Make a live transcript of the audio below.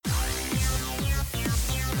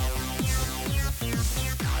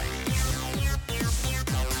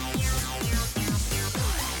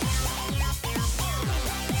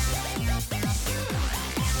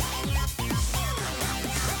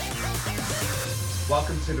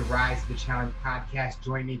Welcome to the Rise to the Challenge podcast.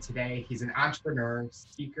 Joining me today, he's an entrepreneur,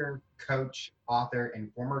 speaker, coach, author, and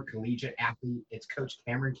former collegiate athlete. It's Coach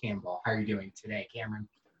Cameron Campbell. How are you doing today, Cameron?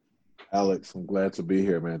 Alex, I'm glad to be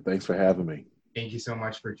here, man. Thanks for having me. Thank you so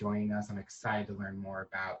much for joining us. I'm excited to learn more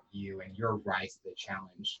about you and your rise to the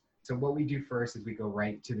challenge. So, what we do first is we go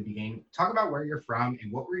right to the beginning. Talk about where you're from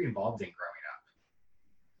and what were you involved in growing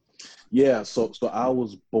Yeah, so I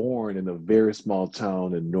was born in a very small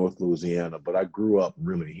town in North Louisiana, but I grew up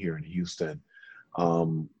really here in Houston.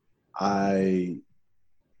 Um, I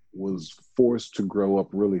was forced to grow up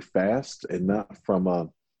really fast and not from a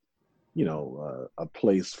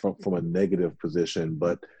place from a negative position,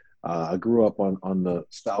 but I grew up on the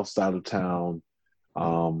south side of town.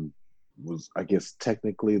 Um, was I guess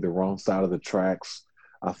technically the wrong side of the tracks.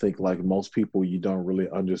 I think like most people, you don't really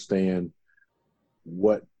understand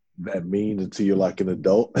what that means until you're like an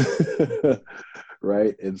adult.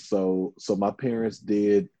 Right. And so my parents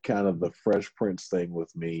did kind of the Fresh Prince thing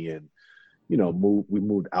with me, and we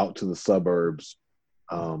moved out to the suburbs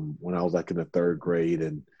when I was like in the third grade.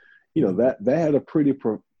 And that had a pretty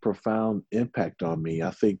profound impact on me.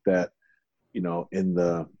 I think that in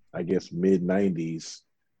the, I guess, mid 90s,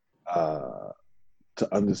 uh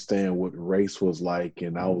to understand what race was like.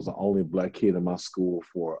 And I was the only black kid in my school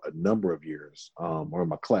for a number of years, or in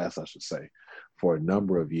my class, I should say, for a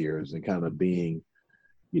number of years, and kind of being,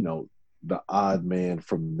 you know, the odd man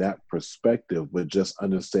from that perspective, but just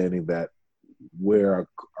understanding that where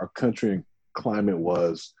our country and climate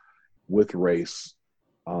was with race,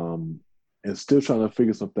 um, and still trying to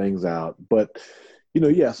figure some things out. But,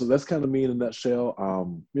 yeah, so that's kind of me in a nutshell.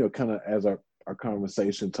 Kind of as our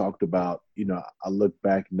conversation talked about, I look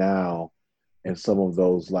back now and some of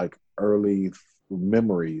those like early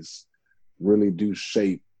memories really do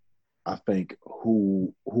shape, I think,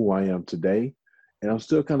 who I am today. And I'm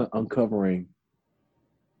still kind of uncovering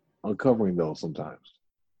those sometimes.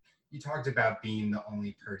 you talked about being the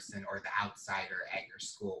only person or the outsider at your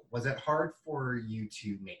school. Was it hard for you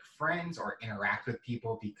to make friends or interact with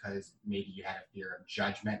people because maybe you had a fear of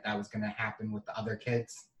judgment that was going to happen with the other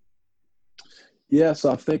kids? Yeah,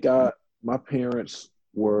 so I think my parents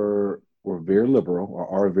were very liberal, or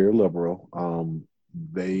are very liberal.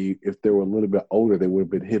 They, if they were a little bit older, they would have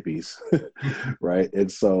been hippies, right?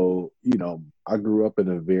 And so, I grew up in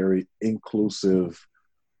a very inclusive,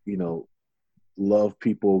 you know, love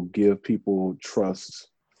people, give people trust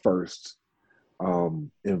first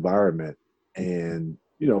environment. And,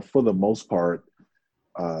 for the most part,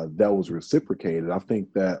 that was reciprocated. I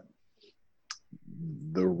think that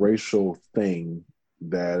the racial thing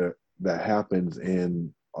that happens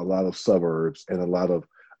in a lot of suburbs and a lot of,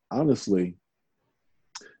 honestly,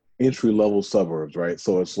 entry level suburbs, right?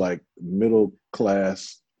 So it's like middle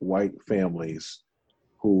class white families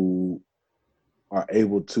who are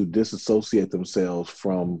able to disassociate themselves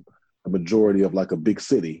from a majority of like a big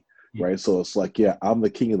city, right? So it's like, yeah, I'm the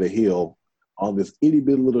king of the hill on this itty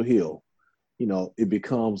bitty little hill. It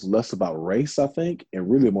becomes less about race, I think,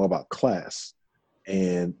 and really more about class.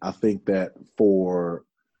 And I think that for,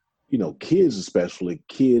 kids, especially,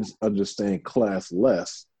 kids understand class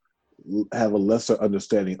less, have a lesser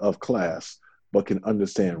understanding of class, but can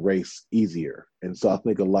understand race easier. And so I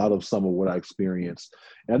think a lot of some of what I experienced,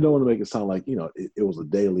 and I don't want to make it sound like, it was a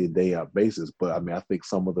daily, day out basis, but I mean, I think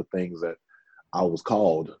some of the things that I was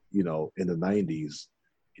called, in the 90s,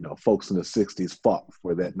 folks in the 60s fought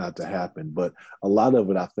for that not to happen. But a lot of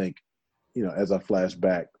it, I think, as I flash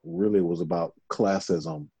back, really was about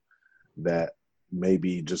classism that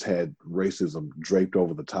maybe just had racism draped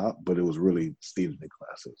over the top, but it was really seated in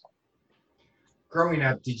classism. Growing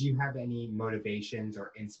up, did you have any motivations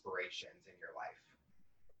or inspirations in your life?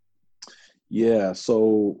 Yeah,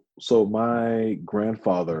 so my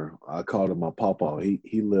grandfather, I called him my papa.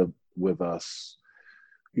 He lived with us,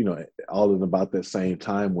 all in about that same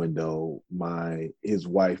time window. His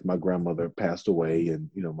wife, my grandmother, passed away, and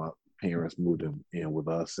my parents moved him in with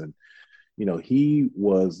us. And he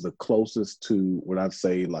was the closest to what I'd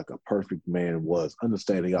say like a perfect man was.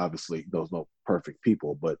 Understanding, obviously, there was no perfect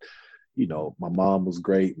people, but my mom was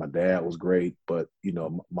great, my dad was great, but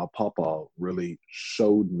my papa really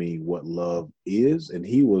showed me what love is. And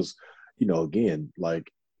he was, again,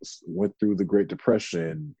 like went through the Great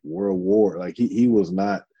Depression, World War. Like he was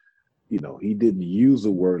not, he didn't use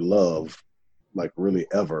the word love like really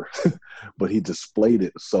ever, but he displayed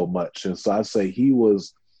it so much. And so I say he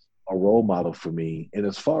was a role model for me. And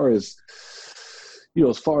as far as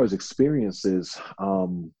experiences,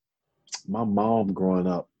 my mom growing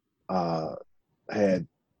up uh, had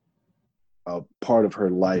a part of her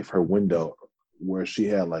life, her window, where she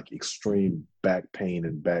had like extreme back pain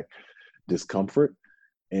and back discomfort.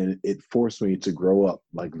 and it forced me to grow up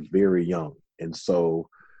like very young. And so,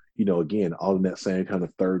 again, all in that same kind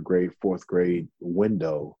of third grade, fourth grade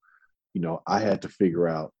window, I had to figure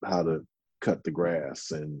out how to cut the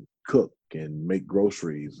grass and cook and make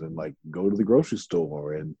groceries and like go to the grocery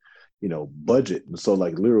store and, budget. And so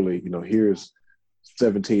like literally, here's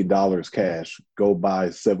 $17 cash, go buy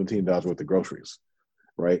 $17 worth of groceries.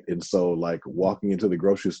 Right. And so like walking into the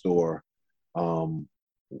grocery store,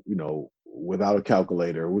 without a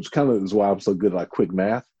calculator, which kind of is why I'm so good at like quick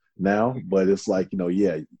math now, but it's like,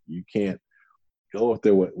 yeah, you can't go up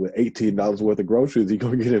there with $18 worth of groceries, you're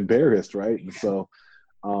gonna get embarrassed, right? And so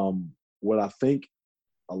what I think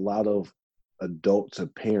a lot of adults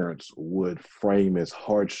and parents would frame as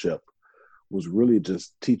hardship was really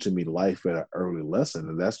just teaching me life at an early lesson.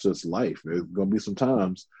 And that's just life. There's gonna be some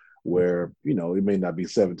times where, it may not be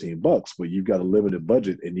 $17, but you've got a limited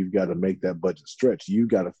budget and you've got to make that budget stretch. You've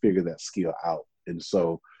got to figure that skill out. And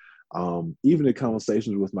so even in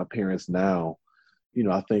conversations with my parents now,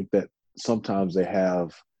 I think that sometimes they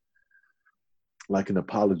have like an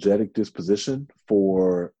apologetic disposition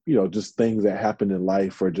for, just things that happen in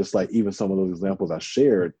life, or just like even some of those examples I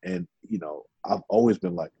shared. And, I've always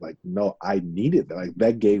been like, no, I needed that. Like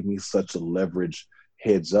that gave me such a leverage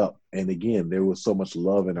heads up. And again, there was so much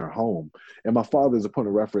love in our home. And my father's a point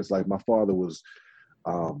of reference. Like my father was,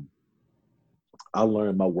 I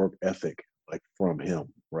learned my work ethic like from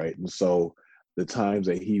him. Right. And so the times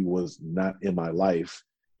that he was not in my life,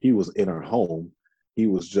 he was in our home. He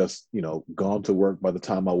was just, gone to work by the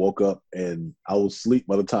time I woke up, and I was asleep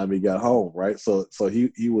by the time he got home. Right. So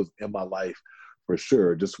he was in my life for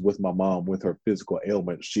sure. Just with my mom, with her physical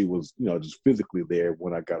ailment, she was, just physically there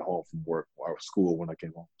when I got home from work or school, when I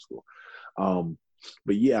came home from school.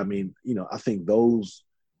 But yeah, I mean, I think those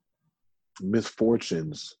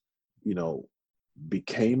misfortunes,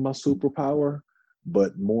 became my superpower.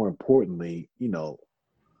 But more importantly,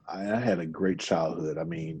 I had a great childhood. I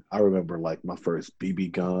mean, I remember like my first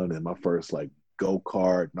BB gun and my first like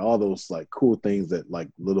go-kart and all those like cool things that like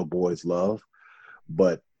little boys love.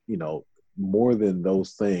 But, more than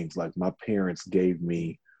those things, like my parents gave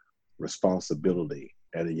me responsibility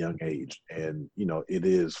at a young age. And, it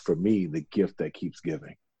is for me the gift that keeps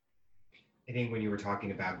giving. I think when you were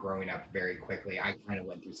talking about growing up very quickly, I kind of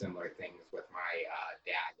went through similar things with my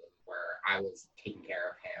dad, where I was taking care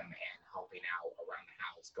of him and helping out around the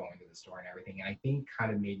house, going to the store and everything. And I think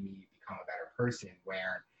kind of made me become a better person,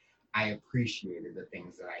 where I appreciated the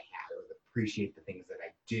things that I had, or appreciate the things that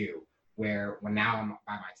I do. Where when now I'm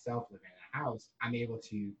by myself living in a house, I'm able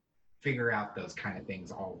to figure out those kind of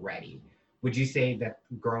things already. Would you say that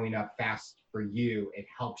growing up fast for you, it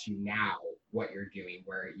helps you now what you're doing,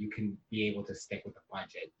 where you can be able to stick with the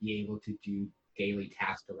budget, be able to do daily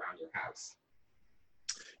tasks around your house?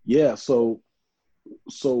 Yeah. So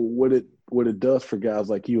what it does for guys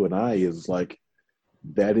like you and I is like,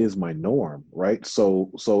 that is my norm, right?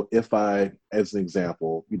 So if I, as an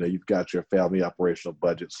example, you've got your family operational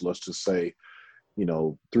budget. So let's just say,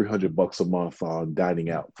 $300 a month on dining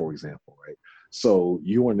out, for example, right? So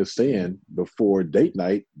you understand before date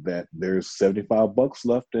night that there's $75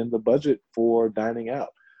 left in the budget for dining out.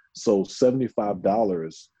 So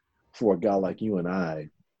 $75 for a guy like you and I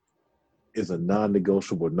is a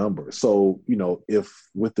non-negotiable number. So, if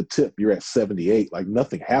with the tip you're at 78, like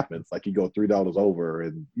nothing happens. Like you go $3 over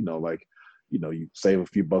and, like, you save a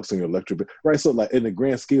few bucks on your electric bill, right? So like in the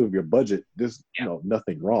grand scheme of your budget, there's,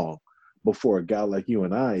 nothing wrong. But for a guy like you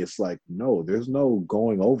and I, it's like, no, there's no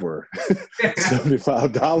going over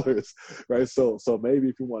 $75, right? So maybe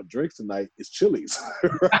if you want drinks tonight, it's Chili's,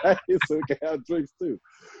 right? So we can have drinks too.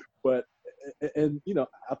 But and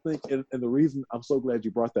I think, and the reason I'm so glad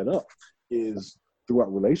you brought that up is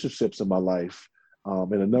throughout relationships in my life,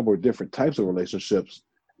 and a number of different types of relationships,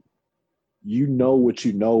 what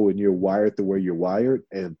you know, and you're wired the way you're wired,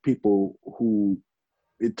 and people who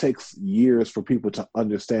it takes years for people to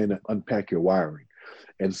understand and unpack your wiring.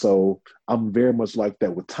 And so I'm very much like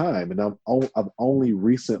that with time, and I've only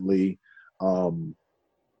recently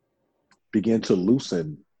began to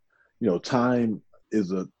loosen. Time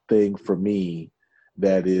is a thing for me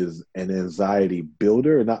that is an anxiety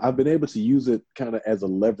builder, and I've been able to use it kind of as a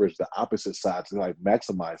leverage, the opposite side, to like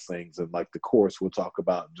maximize things. And like the course we'll talk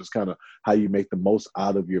about just kind of how you make the most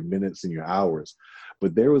out of your minutes and your hours.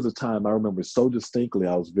 But there was a time I remember so distinctly.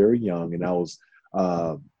 I was very young, and I was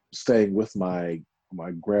staying with my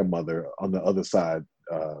grandmother on the other side,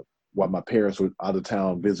 while my parents were out of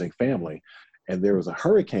town visiting family. And there was a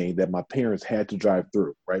hurricane that my parents had to drive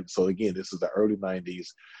through, right? So again, this is the early 90s.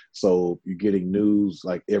 So you're getting news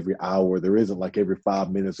like every hour. There isn't like every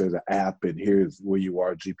 5 minutes there's an app and here's where you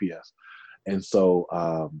are, GPS. And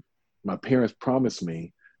so my parents promised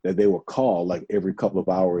me that they will call like every couple of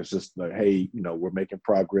hours, just like, hey, we're making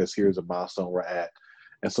progress. Here's a milestone we're at.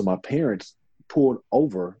 And so my parents pulled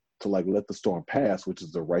over to like let the storm pass, which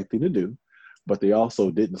is the right thing to do, but they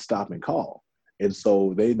also didn't stop and call. And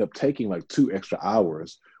so they ended up taking like 2 extra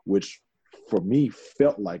hours, which for me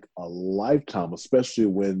felt like a lifetime, especially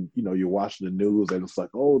when, you're watching the news and it's like,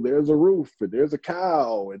 oh, there's a roof and there's a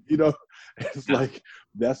cow. And, it's like,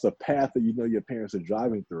 that's a path that, your parents are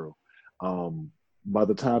driving through. By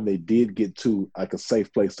the time they did get to like a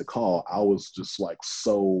safe place to call, I was just like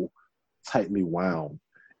so tightly wound.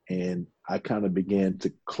 And I kind of began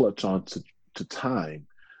to clutch on to time.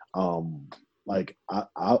 Like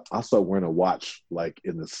I started wearing a watch like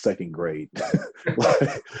in the second grade.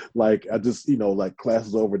 like I just, like class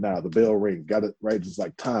is over now, the bell rings, got it right, just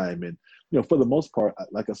like time. And, for the most part,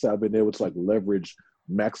 like I said, I've been able to like leverage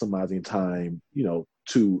maximizing time,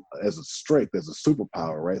 to as a strength, as a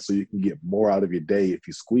superpower, right? So you can get more out of your day if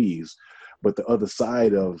you squeeze. But the other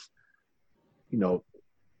side of,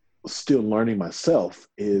 still learning myself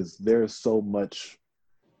is there's so much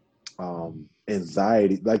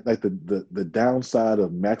anxiety. Like the downside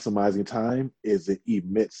of maximizing time is it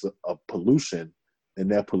emits a pollution,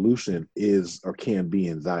 and that pollution is or can be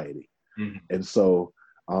anxiety. Mm-hmm. And so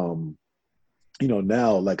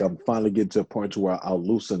now like I'm finally getting to a point to where I'll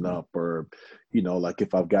loosen up, or like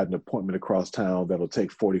if I've got an appointment across town that'll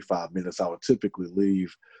take 45 minutes, I would typically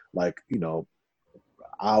leave like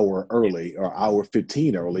hour early or hour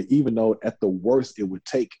 15 early, even though at the worst it would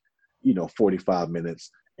take 45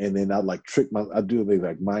 minutes. And then I like I do things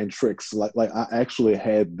like mind tricks. Like I actually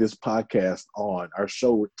had this podcast on our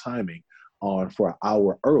show with timing on for an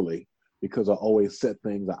hour early, because I always set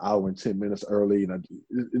things an hour and 10 minutes early. And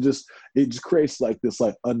it just creates like this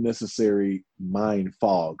like unnecessary mind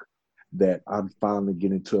fog that I'm finally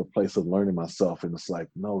getting to a place of learning myself. And it's like,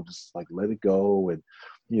 no, just like let it go. And,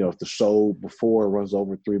 if the show before runs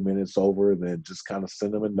over 3 minutes over, then just kind of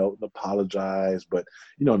send them a note and apologize. But,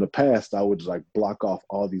 in the past, I would just like block off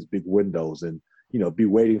all these big windows and, be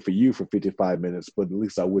waiting for you for 55 minutes, but at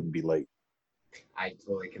least I wouldn't be late. I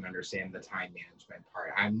totally can understand the time management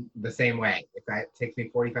part. I'm the same way. If that takes me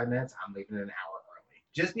 45 minutes, I'm leaving an hour early.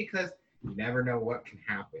 Just because you never know what can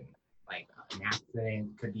happen. Like an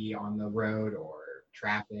accident could be on the road or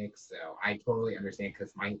traffic. So I totally understand,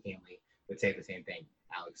 because my family would say the same thing.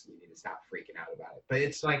 Alex, we need to stop freaking out about it. But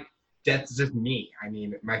it's like, that's just me. I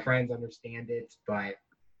mean, my friends understand it, but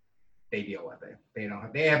they deal with it.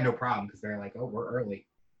 They have no problem, because they're like, oh, we're early.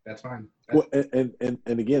 That's fine. Well, and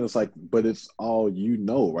again, it's like, but it's all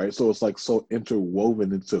right? So it's like so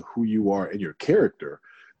interwoven into who you are and your character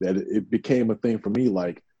that it became a thing for me.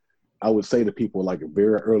 Like I would say to people like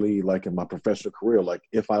very early, like in my professional career, like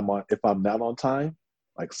if I'm not on time,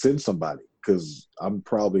 like send somebody, because I'm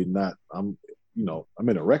probably not. I'm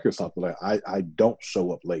in a wreck or something. Like I don't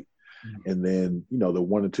show up late, and then the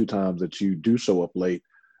 1 or 2 times that you do show up late,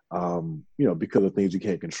 because of things you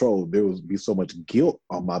can't control, there will be so much guilt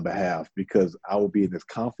on my behalf, because I will be in this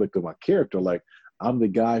conflict of my character. Like I'm the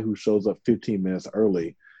guy who shows up 15 minutes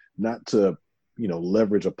early, not to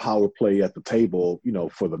leverage a power play at the table,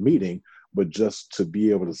 for the meeting, but just to be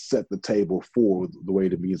able to set the table for the way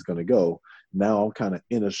the meeting's going to go. Now I'm kind of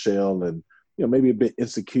in a shell and, maybe a bit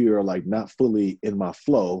insecure, like not fully in my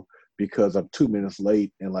flow, because I'm 2 minutes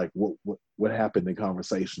late, and like what happened in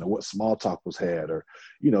conversation, or what small talk was had, or,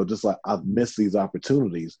 just like I've missed these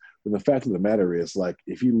opportunities. But the fact of the matter is, like,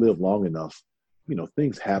 if you live long enough,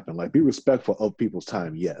 things happen. Like, be respectful of people's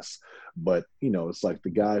time, yes. But, it's like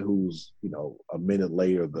the guy who's, a minute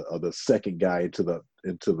late, or the second guy into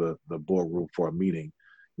the boardroom for a meeting,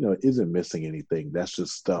 isn't missing anything. That's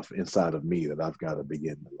just stuff inside of me that I've got to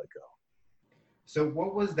begin to let go. So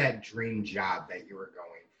what was that dream job that you were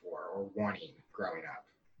going for or wanting growing up?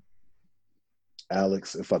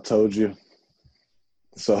 Alex, if I told you.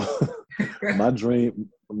 So my dream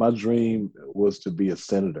was to be a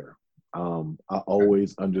senator. I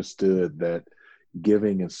always understood that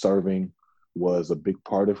giving and serving was a big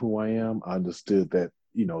part of who I am. I understood that,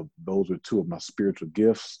 those were 2 of my spiritual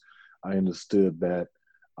gifts. I understood that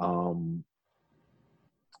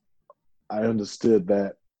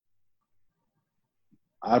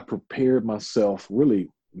I prepared myself really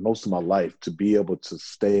most of my life to be able to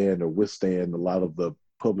stand or withstand a lot of the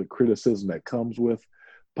public criticism that comes with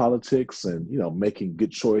politics, and, making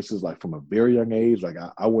good choices, like from a very young age. Like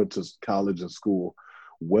I went to college and school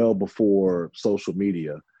well before social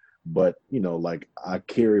media, but, like I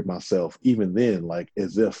carried myself even then, like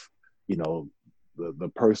as if, the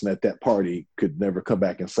person at that party could never come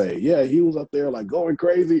back and say, yeah, he was up there like going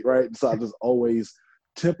crazy. Right. So I just always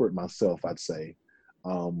tempered myself, I'd say,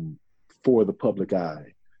 for the public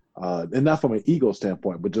eye. And not from an ego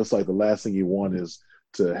standpoint, but just like the last thing you want is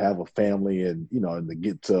to have a family and, you know, and to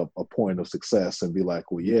get to a point of success and be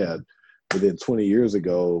like, well, yeah, but then 20 years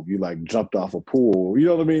ago, you like jumped off a pool, you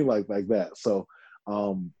know what I mean? Like that. So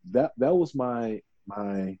that was my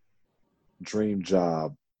dream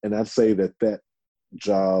job. And I'd say that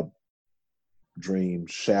job dream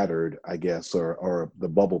shattered, I guess, or the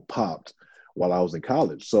bubble popped while I was in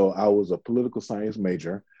college. So I was a political science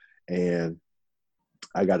major and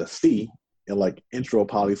I got a C in like intro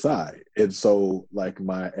poli sci. And so like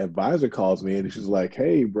my advisor calls me and she's like,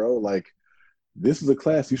 hey bro, like this is a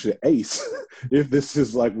class you should ace if this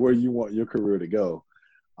is like where you want your career to go.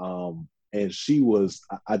 And she was,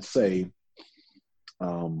 I'd say,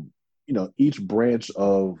 you know, each branch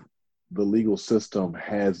of the legal system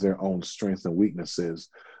has their own strengths and weaknesses,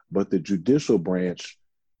 but the judicial branch,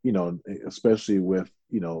 you know, especially with,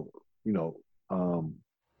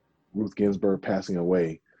 Ruth Ginsburg passing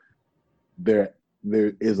away, there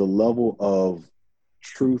is a level of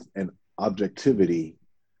truth and objectivity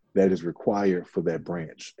that is required for that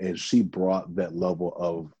branch. And she brought that level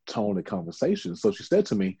of tone and conversation. So she said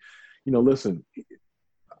to me, you know, listen,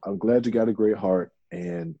 I'm glad you got a great heart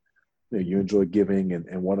and you know, you enjoy giving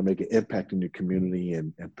and want to make an impact in your community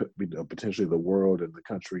and potentially the world and the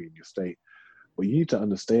country and your state. But you need to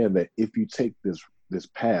understand that if you take this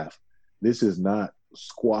path, this is not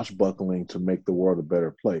squashbuckling to make the world a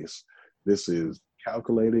better place. This is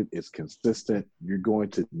calculated, it's consistent. You're going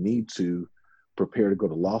to need to prepare to go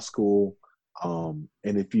to law school. And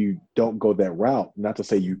if you don't go that route, not to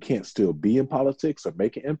say you can't still be in politics or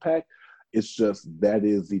make an impact, it's just that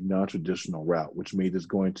is the non-traditional route, which means there's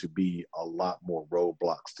going to be a lot more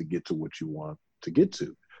roadblocks to get to what you want to get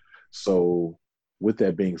to. So with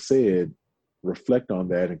that being said, reflect on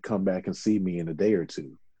that and come back and see me in a day or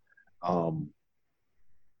two.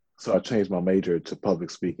 So I changed my major to public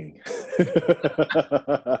speaking.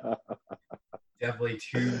 Definitely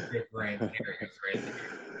two different areas right there.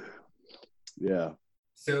 Yeah.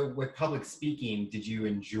 So with public speaking, did you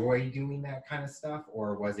enjoy doing that kind of stuff,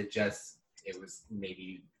 or was it just, it was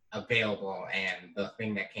maybe available and the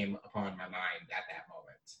thing that came upon my mind at that moment?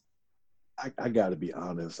 I got to be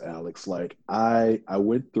honest, Alex. Like I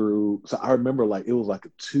went through. So I remember like it was like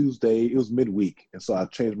a Tuesday. It was midweek, and so I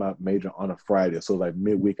changed my major on a Friday. So like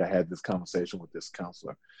midweek, I had this conversation with this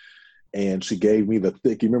counselor, and she gave me the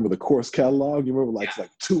thick. You remember the course catalog? You remember like it's like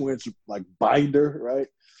 2-inch like binder, right?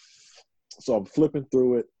 So I'm flipping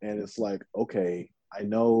through it, and it's like, okay, I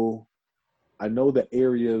know the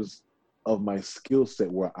areas of my skill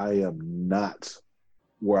set where I am not,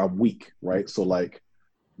 where I'm weak, right? So like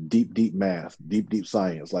deep math, deep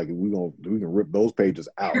science. Like we can rip those pages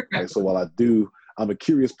out, right? So while I'm a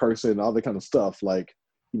curious person, all that kind of stuff. Like,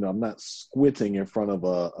 you know, I'm not squinting in front of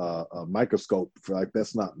a microscope. For like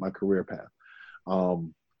that's not my career path.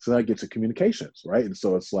 So then I get to communications, right? And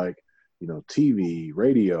so it's like, you know, TV,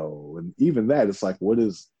 radio, and even that, it's like, what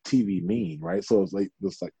does TV mean, right? So it's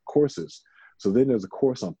like courses. So then there's a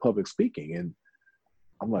course on public speaking, and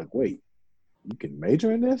I'm like, wait, you can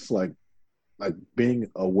major in this? Like being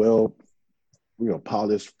a well, you know,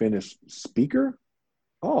 polished, finished speaker?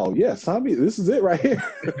 Oh yes, I mean, this is it right here.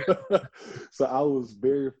 So I was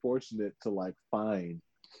very fortunate to like find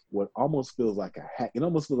what almost feels like a hack. It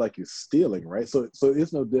almost feels like you're stealing, right? So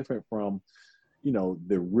it's no different from, you know,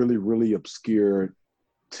 the really obscure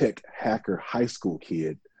tech hacker high school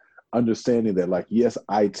kid understanding that like, yes,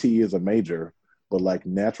 IT is a major, but like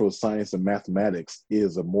natural science and mathematics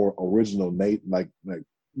is a more original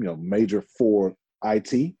major for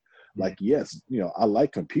IT. Like, yes, you know, I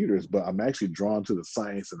like computers, but I'm actually drawn to the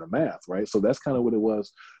science and the math, right? So that's kind of what it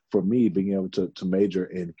was for me, being able to major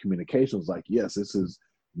in communications. Like, yes, this is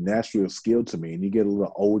naturally a skill to me. And you get a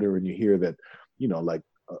little older and you hear that, you know, like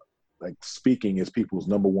speaking is people's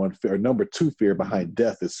number one fear, or number two fear behind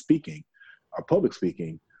death is speaking or public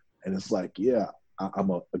speaking. And it's like, yeah,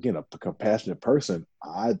 I'm a compassionate person.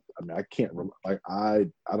 I mean, I can't, like, I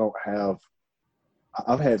don't have,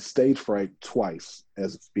 I've had stage fright twice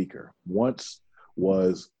as a speaker. Once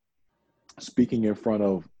was speaking in front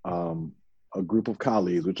of a group of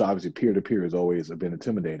colleagues, which obviously peer to peer has always been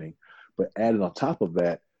intimidating. But added on top of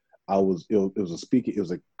that, it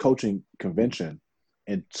was a coaching convention,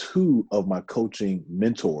 and two of my coaching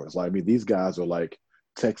mentors, like, I mean, these guys are like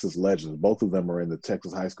Texas legends. Both of them are in the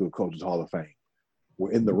Texas High School Coaches Hall of Fame.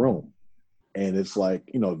 We're in the room. And it's like,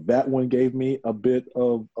 you know, that one gave me a bit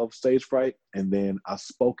of stage fright. And then I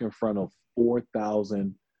spoke in front of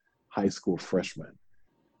 4,000 high school freshmen.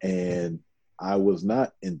 And I was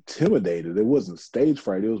not intimidated. It wasn't stage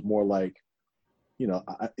fright. It was more like,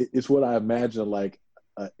 it's what I imagine like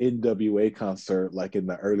an NWA concert like in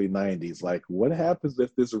the early 90s. Like, what happens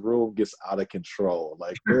if this room gets out of control?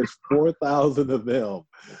 Like, there's 4,000 of them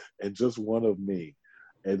and just one of me.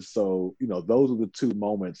 And so, those are the two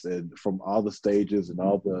moments. And from all the stages and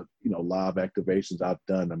all the, live activations I've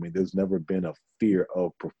done, I mean, there's never been a fear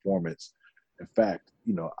of performance. In fact,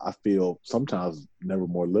 I feel sometimes never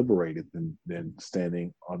more liberated than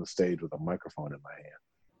standing on the stage with a microphone in my hand.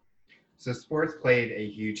 So sports played a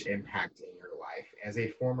huge impact in your life. As a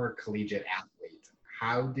former collegiate athlete,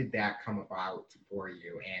 how did that come about for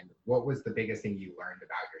you? And what was the biggest thing you learned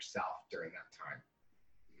about yourself during that time?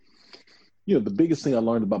 The biggest thing I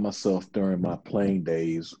learned about myself during my playing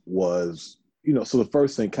days was, so the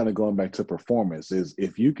first thing, kind of going back to performance, is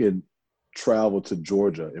if you can travel to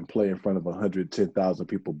Georgia and play in front of 110,000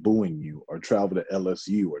 people booing you, or travel to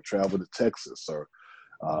LSU, or travel to Texas, or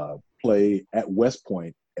play at West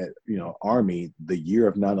Point at Army the year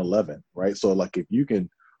of 9/11, right? So like if you can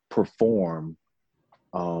perform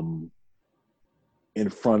in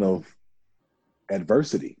front of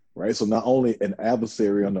adversity, right? So not only an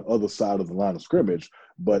adversary on the other side of the line of scrimmage,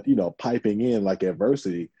 but piping in like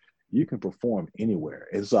adversity, you can perform anywhere.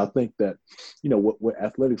 And so I think that what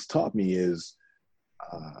athletics taught me is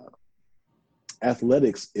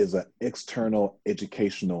athletics is an external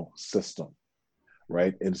educational system,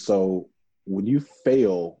 right? And so when you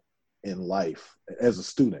fail in life as a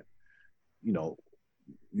student,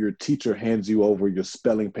 your teacher hands you over your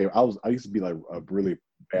spelling paper. I used to be like a really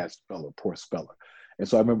bad speller, poor speller. And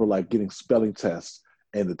so I remember like getting spelling tests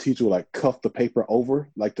and the teacher would like cuff the paper over,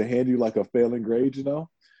 like to hand you like a failing grade,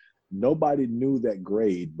 Nobody knew that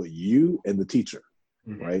grade but you and the teacher,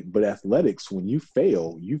 right? But athletics, when you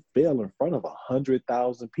fail in front of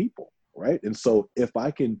 100,000 people, right? And so if I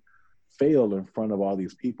can fail in front of all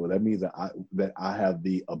these people, that means that I have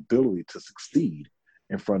the ability to succeed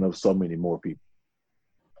in front of so many more people.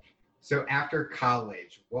 So after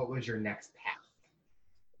college, what was your next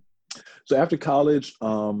path? So after college,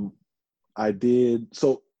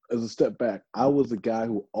 as a step back, I was a guy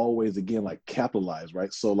who always, again, like capitalized,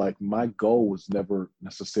 right? So like my goal was never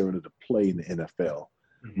necessarily to play in the NFL.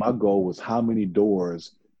 My goal was how many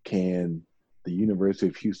doors can the University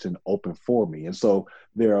of Houston open for me? And so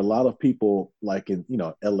there are a lot of people like in,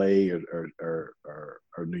 LA or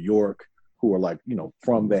New York who are like,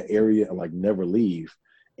 from that area and like never leave.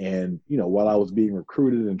 And, while I was being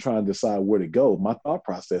recruited and trying to decide where to go, my thought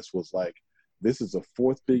process was like, this is the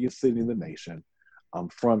fourth biggest city in the nation. I'm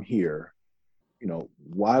from here.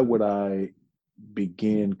 Why would I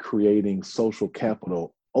begin creating social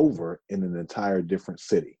capital over in an entire different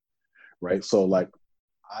city, right? So like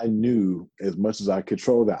I knew as much as I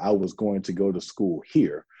controlled that I was going to go to school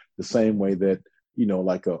here, the same way that,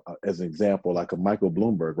 like as an example, like a Michael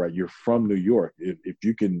Bloomberg, right? You're from New York. If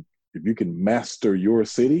you can master your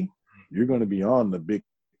city, you're going to be on the big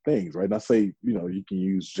things, right? And I say, you can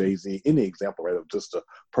use Jay-Z, any example, right, of just a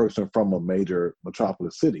person from a major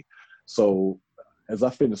metropolis city. So as I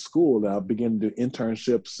finished school, I began to do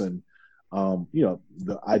internships and,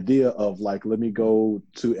 the idea of like, let me go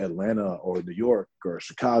to Atlanta or New York or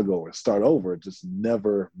Chicago or start over just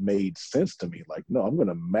never made sense to me. Like, no, I'm going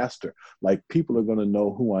to master, like people are going to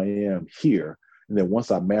know who I am here. And then once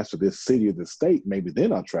I master this city or this state, maybe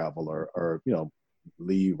then I'll travel or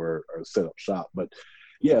leave or set up shop. But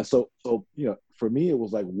yeah, so for me, it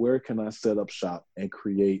was like, where can I set up shop and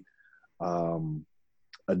create a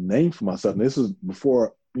name for myself? And this is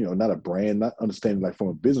before, not a brand, not understanding like from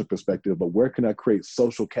a business perspective, but where can I create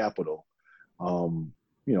social capital,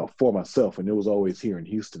 for myself? And it was always here in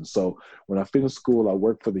Houston. So when I finished school, I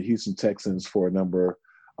worked for the Houston Texans for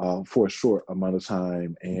a short amount of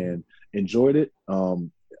time and enjoyed it. I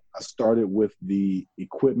started with the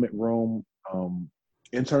equipment room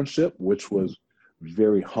internship, which was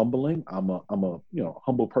very humbling. I'm a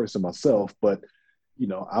humble person myself, but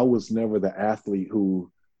I was never the athlete who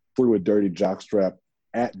threw a dirty jockstrap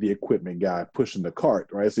at the equipment guy pushing the cart,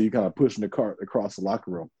 right? So you kind of pushing the cart across the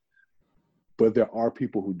locker room. But there are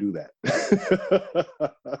people who do that,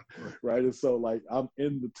 right? And so like I'm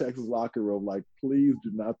in the Texas locker room, like please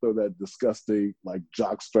do not throw that disgusting like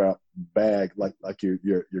jockstrap bag, like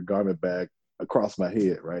your garment bag across my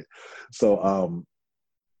head, right? So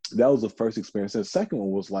that was the first experience. And the second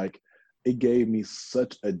one was like, it gave me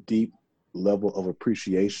such a deep level of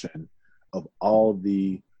appreciation of all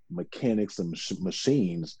the mechanics and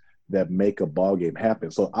machines that make a ball game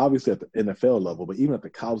happen. So obviously at the NFL level, but even at the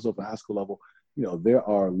college level, high school level, there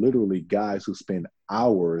are literally guys who spend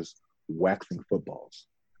hours waxing footballs,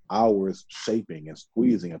 hours shaping and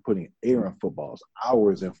squeezing and putting air in footballs,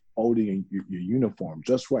 hours in folding your uniform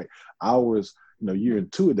just right, hours, you're in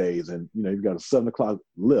 2-a-days, and you've got a 7 o'clock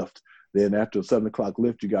lift. Then after a 7 o'clock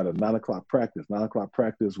lift, you got a 9 o'clock practice, 9 o'clock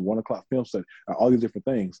practice, 1 o'clock film study, all these different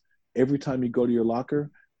things. Every time you go to your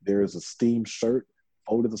locker, there is a steamed shirt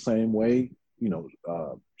folded the same way,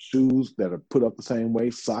 shoes that are put up the same way,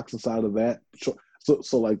 socks inside of that.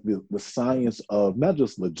 So like the science of not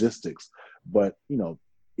just logistics, but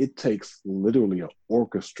it takes literally an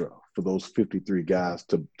orchestra for those 53 guys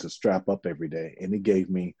to strap up every day. And it gave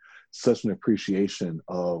me such an appreciation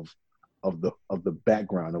of the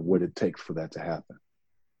background of what it takes for that to happen.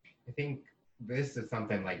 I think this is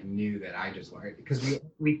something like new that I just learned, because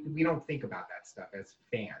we don't think about that stuff as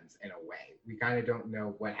fans in a way. We kind of don't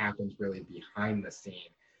know what happens really behind the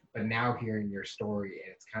scene. But now hearing your story,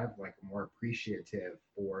 it's kind of like more appreciative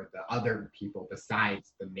for the other people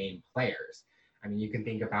besides the main players. I mean, you can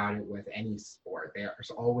think about it with any sport.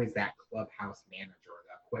 There's always that clubhouse manager or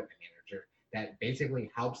the equipment manager that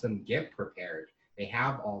basically helps them get prepared. They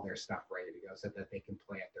have all their stuff ready to go so that they can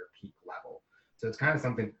play at their peak level. So it's kind of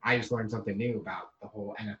something, I just learned something new about the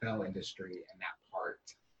whole NFL industry and that part.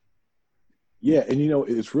 Yeah, and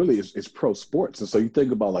it's pro sports. And so you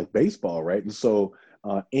think about like baseball, right? And so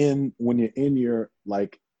when you're in your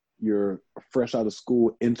fresh out of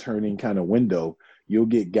school interning kind of window, you'll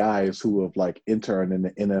get guys who have like interned in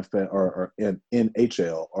the NFL or in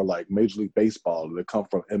NHL or like Major League Baseball that come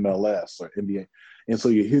from MLS or NBA. And so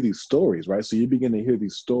you hear these stories, right? So you begin to hear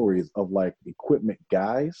these stories of like equipment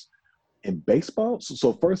guys in baseball.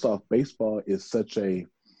 So first off, baseball is such a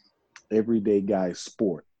everyday guy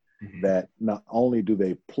sport that not only do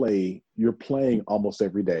they play, you're playing almost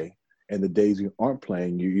every day. And the days you aren't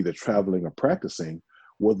playing, you're either traveling or practicing.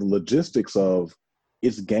 Well, the logistics of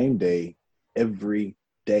it's game day every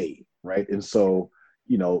day, right? And so,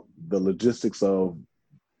 the logistics of,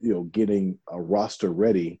 getting a roster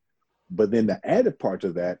ready. But then the added part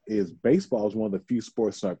to that is baseball is one of the few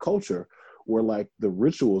sports in our culture where like the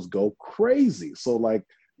rituals go crazy. So like,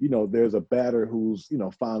 there's a batter who's,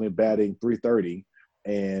 finally batting 330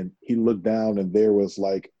 and he looked down and there was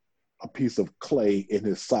like a piece of clay in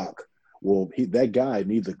his sock. Well, that guy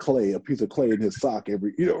needs a piece of clay in his sock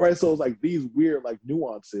every, right? So it's like these weird like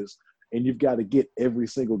nuances, and you've got to get every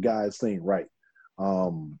single guy's thing right.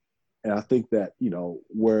 And I think that,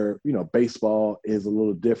 where, baseball is a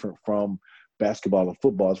little different from basketball and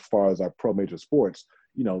football as far as our pro major sports,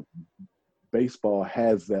 baseball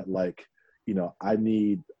has that like, I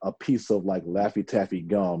need a piece of like Laffy Taffy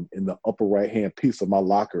gum in the upper right-hand piece of my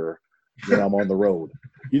locker when I'm on the road.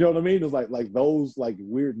 You know what I mean? It's like those like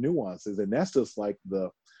weird nuances. And that's just like the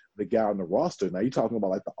guy on the roster. Now you're talking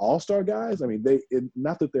about like the all-star guys. I mean,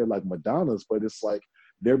 not that they're like Madonnas, but it's like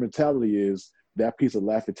their mentality is that piece of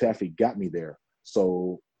Laffy Taffy got me there.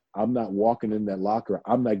 So I'm not walking in that locker.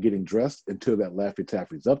 I'm not getting dressed until that Laffy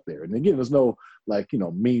Taffy's up there. And again, there's no like,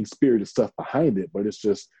 mean-spirited stuff behind it, but it's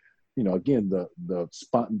just, again,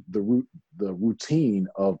 the routine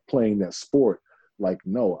of playing that sport. Like,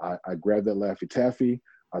 no, I grab that Laffy Taffy,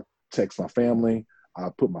 I text my family, I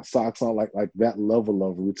put my socks on, like that level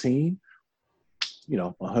of routine,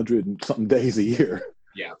 100 and something days a year.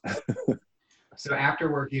 Yeah. So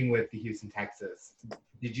after working with the Houston Texans,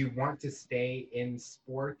 did you want to stay in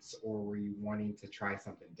sports or were you wanting to try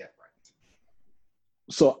something different?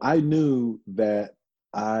 So I knew that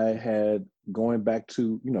I had, going back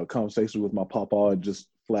to, conversations with my papa, just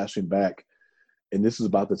flashing back, and this is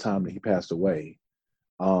about the time that he passed away.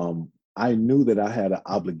 I knew that I had an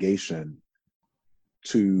obligation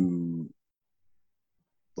to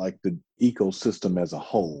like the ecosystem as a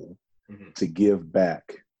whole to give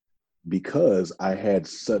back, because I had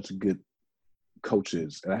such good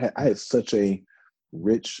coaches and I had such a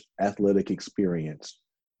rich athletic experience.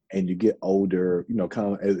 And you get older,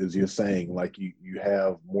 kind of as you're saying, like you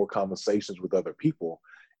have more conversations with other people,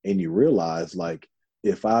 and you realize like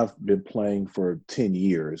if I've been playing for 10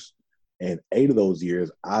 years and 8 of those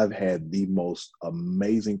years I've had the most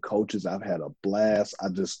amazing coaches, I've had a blast.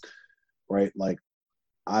 Like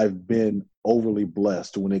I've been overly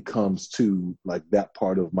blessed when it comes to like that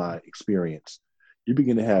part of my experience. You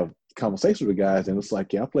begin to have conversations with guys and it's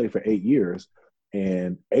like, yeah, I played for 8 years.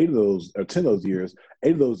 And 8 of those, or 10 of those years,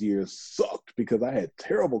 8 of those years sucked because I had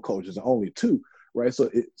terrible coaches and only 2, right? So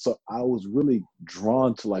I was really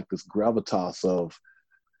drawn to like this gravitas of,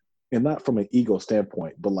 and not from an ego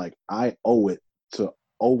standpoint, but like I owe it to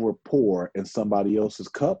over pour in somebody else's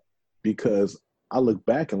cup, because I look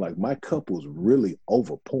back and like my cup was really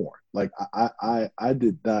over pouring. Like I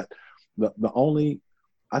did not,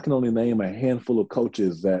 I can only name a handful of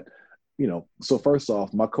coaches that, so first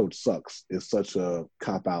off, my coach sucks is such a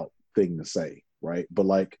cop-out thing to say, right? But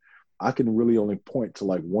like, I can really only point to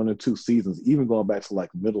like one or two seasons, even going back to like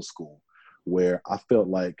middle school, where I felt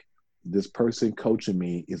like this person coaching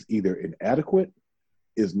me is either inadequate,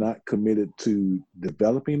 is not committed to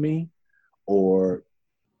developing me, or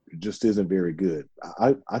just isn't very good.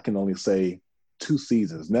 I can only say two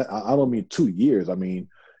seasons. I don't mean 2 years. I mean,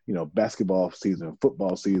 basketball season,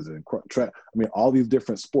 football season, track. I mean, all these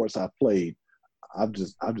different sports I played. I've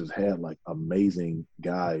just had like amazing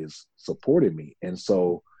guys supporting me, and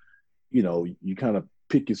so you kind of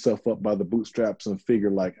pick yourself up by the bootstraps and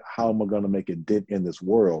figure like, how am I going to make a dent in this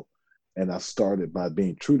world? And I started by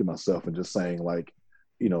being true to myself and just saying like,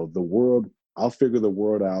 the world, I'll figure the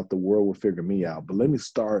world out. The world will figure me out. But let me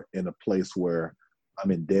start in a place where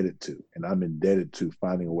I'm indebted to, and I'm indebted to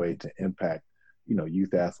finding a way to impact,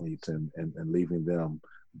 youth athletes and leaving them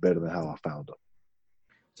better than how I found them.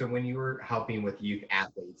 So when you were helping with youth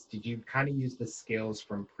athletes, did you kind of use the skills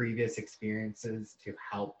from previous experiences to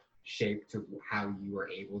help shape to how you were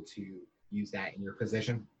able to use that in your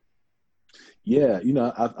position? Yeah,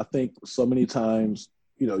 I think so many times,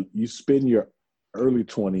 you spend your early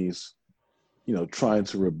 20s, trying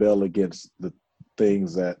to rebel against the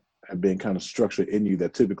things that have been kind of structured in you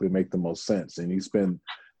that typically make the most sense. And you spend,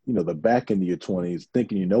 the back end of your 20s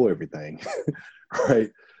thinking you know everything,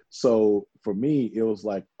 right? So for me, it was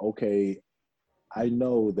like, okay, I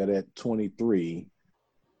know that at 23,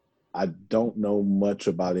 I don't know much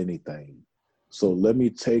about anything. So let me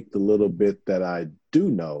take the little bit that I do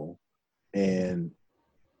know and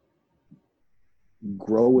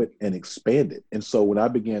grow it and expand it. And so when I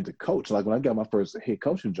began to coach, like when I got my first head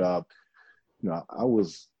coaching job, I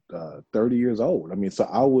was 30 years old. I mean, so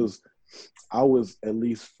I was at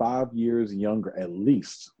least 5 years younger, at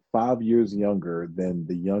least 5 years younger than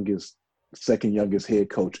the second youngest head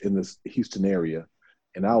coach in this Houston area.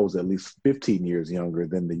 And I was at least 15 years younger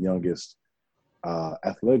than the youngest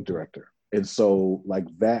athletic director. And so like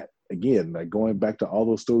that, again, like going back to all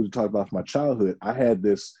those stories we talked about from my childhood, I had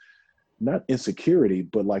this, not insecurity,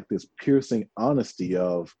 but like this piercing honesty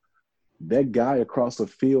of, that guy across the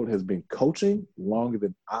field has been coaching longer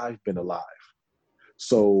than I've been alive.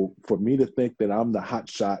 So for me to think that I'm the hot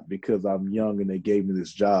shot because I'm young and they gave me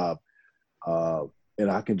this job, and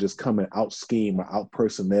I can just come and out scheme or out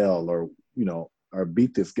personnel or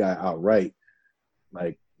beat this guy outright,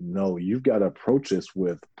 like, no, you've got to approach this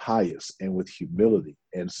with pious and with humility.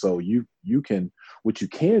 And so what you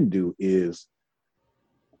can do is,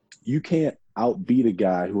 you can't outbeat a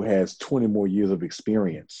guy who has 20 more years of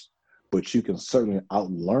experience, but you can certainly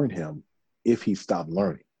outlearn him if he stopped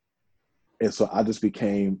learning. And so I just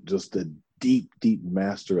became just a deep, deep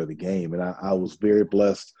master of the game. And I was very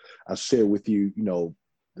blessed. I shared with you,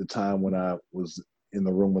 the time when I was in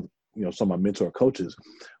the room with, some of my mentor coaches.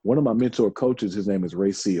 One of my mentor coaches, his name is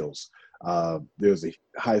Ray Seals. There's a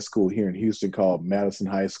high school here in Houston called Madison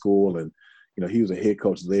High School. And, he was a head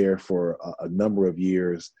coach there for a number of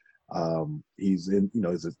years. He's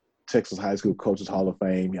a Texas High School Coaches Hall of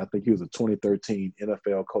Fame. I think he was a 2013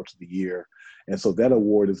 NFL Coach of the Year. And so that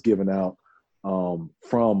award is given out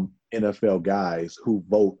from NFL guys who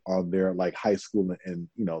vote on their like high school and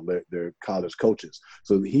their college coaches.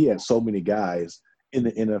 So he had so many guys in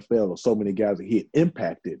the NFL, or so many guys that he had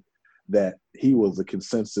impacted, that he was a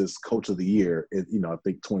consensus Coach of the Year in, I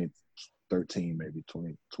think 2013, maybe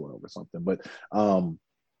 2012 or something. But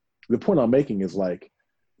the point I'm making is like,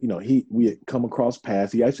 we had come across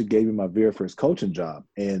paths. He actually gave me my very first coaching job.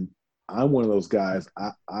 And I'm one of those guys,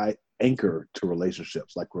 I anchor to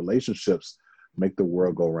relationships. Like, relationships make the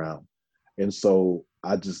world go round. And so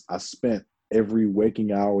I spent every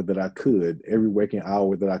waking hour that I could,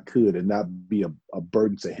 and not be a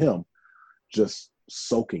burden to him, just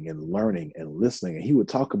soaking and learning and listening. And he would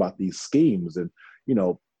talk about these schemes. And,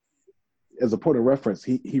 as a point of reference,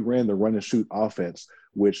 he ran the run and shoot offense,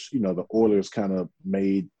 which, the Oilers kind of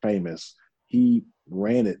made famous. He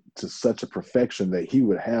ran it to such a perfection that he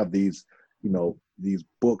would have these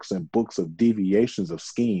books and books of deviations of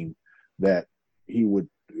scheme that he would,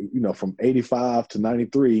 from 85 to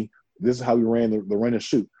 93, this is how we ran the run and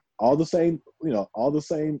shoot. All the same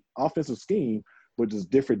offensive scheme, but just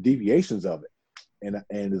different deviations of it.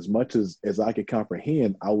 And as much as I could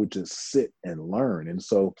comprehend, I would just sit and learn. And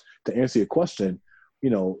so to answer your question,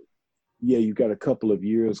 yeah, you've got a couple of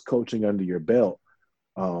years coaching under your belt,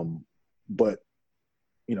 but,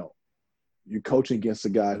 you're coaching against a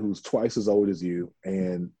guy who's twice as old as you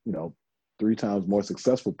and, 3 times more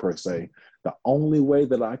successful per se. The only way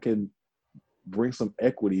that I can bring some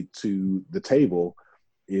equity to the table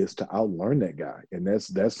is to outlearn that guy. And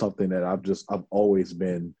that's something that I've always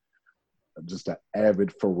been just an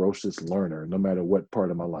avid, ferocious learner, no matter what part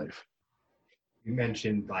of my life. You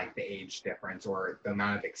mentioned like the age difference or the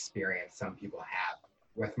amount of experience some people have.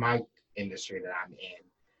 With my industry that I'm in,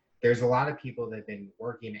 there's a lot of people that have been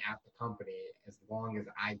working at the company as long as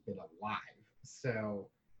I've been alive. So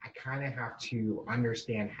I kind of have to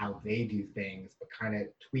understand how they do things, but kind of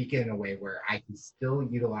tweak it in a way where I can still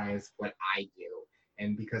utilize what I do.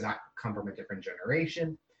 And because I come from a different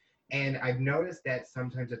generation, and I've noticed that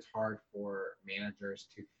sometimes it's hard for managers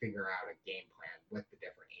to figure out a game plan with the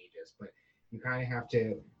different ages, but you kind of have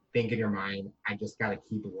to think in your mind, I just got to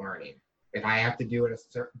keep learning. If I have to do it a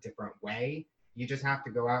certain different way, you just have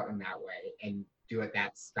to go out in that way and do it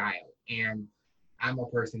that style. And I'm a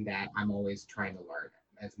person that I'm always trying to learn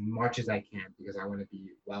as much as I can because I want to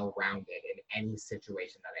be well rounded in any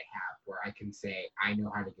situation that I have where I can say, I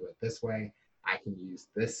know how to do it this way. I can use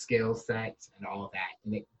this skill set and all of that.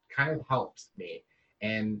 And it kind of helps me.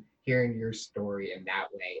 And hearing your story in that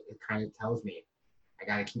way, it kind of tells me I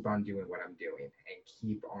got to keep on doing what I'm doing and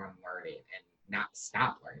keep on learning and not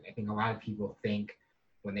stop learning. I think a lot of people think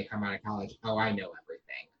when they come out of college, oh, I know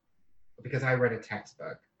everything. But because I read a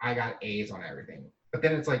textbook, I got A's on everything. But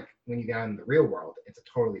then it's like when you get out in the real world, it's a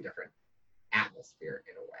totally different atmosphere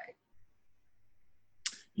in a way.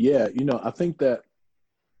 Yeah, I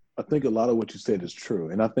think a lot of what you said is true.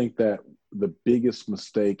 And I think that the biggest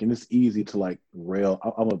mistake, and it's easy to like rail,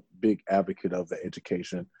 I'm a big advocate of the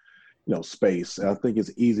education, space. And I think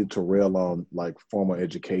it's easy to rail on like formal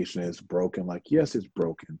education is broken. Like, yes, it's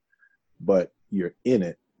broken, but you're in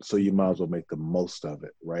it. So you might as well make the most of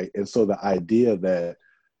it. Right. And so the idea that,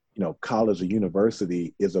 college or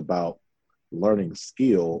university is about learning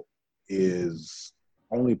skill is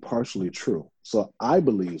only partially true. So I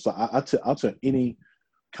believe, so I'll tell any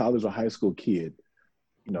college or high school kid,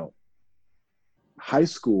 you know, high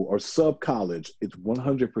school or sub college, it's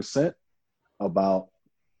 100% about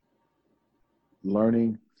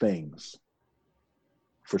learning things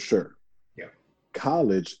for sure. Yeah.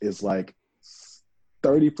 College is like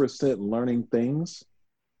 30% learning things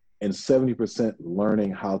and 70%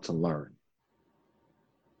 learning how to learn.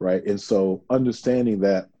 Right. And so understanding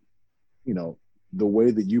that, the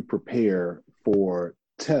way that you prepare for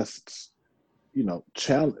tests,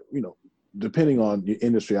 challenge, depending on your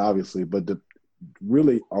industry, obviously, but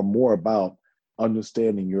really are more about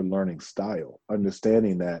understanding your learning style,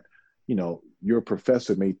 understanding that, your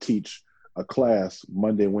professor may teach a class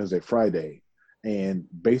Monday, Wednesday, Friday, and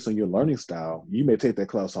based on your learning style, you may take that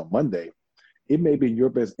class on Monday. It may be in your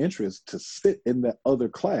best interest to sit in that other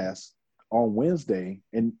class on Wednesday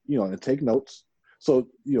and, and take notes. So,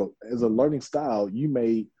 as a learning style, you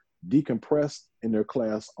may decompress in their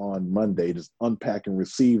class on Monday, just unpack and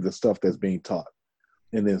receive the stuff that's being taught,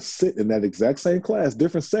 and then sit in that exact same class,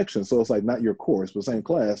 different sections. So it's like not your course, but same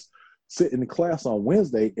class, sit in the class on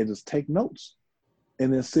Wednesday and just take notes.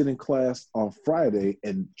 And then sit in class on Friday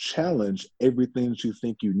and challenge everything that you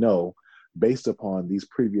think you know based upon these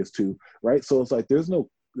previous two, right? So it's like there's no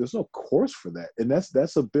course for that. And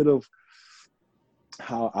that's a bit of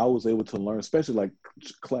how I was able to learn, especially like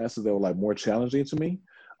classes that were like more challenging to me,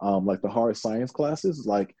 like the hard science classes.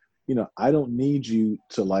 Like, I don't need you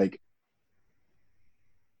to like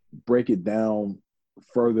break it down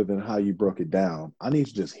further than how you broke it down. I need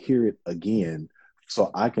to just hear it again so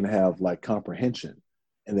I can have like comprehension.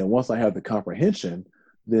 And then once I have the comprehension,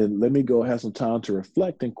 then let me go have some time to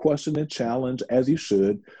reflect and question and challenge as you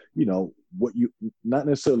should, what you, not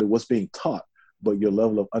necessarily what's being taught, but your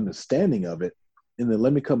level of understanding of it. And then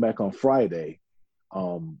let me come back on Friday.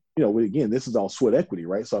 Again, this is all sweat equity,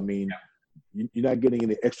 right? So, I mean, you're not getting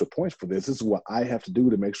any extra points for this. This is what I have to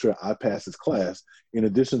do to make sure I pass this class, in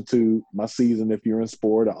addition to my season, if you're in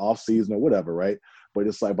sport or off season or whatever, right? But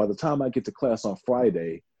it's like by the time I get to class on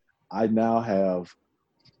Friday, I now have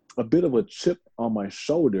a bit of a chip on my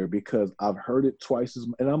shoulder because I've heard it twice as,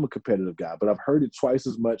 and I'm a competitive guy, but I've heard it twice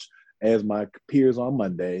as much as my peers on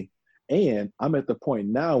Monday. And I'm at the point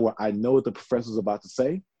now where I know what the professor's about to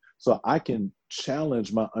say, so I can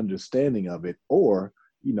challenge my understanding of it, or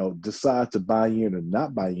decide to buy in or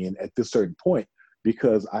not buy in at this certain point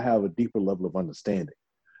because I have a deeper level of understanding.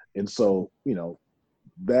 And so,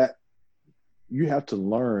 that you have to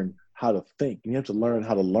learn how to think, and you have to learn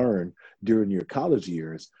how to learn during your college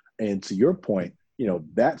years. And to your point,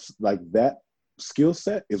 that's like that skill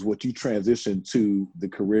set is what you transition to the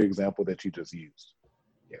career example that you just used.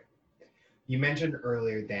 Yeah. You mentioned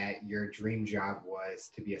earlier that your dream job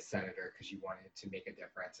was to be a senator because you wanted to make a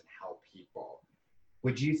difference and help people.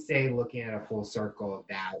 Would you say, looking at a full circle,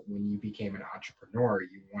 that when you became an entrepreneur,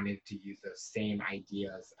 you wanted to use those same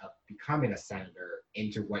ideas of becoming a senator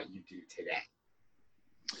into what you do today?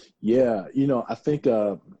 Yeah, I think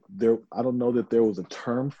I don't know that there was a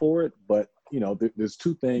term for it, but there's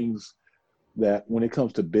two things that when it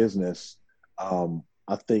comes to business,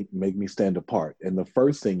 I think make me stand apart. And the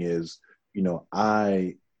first thing is,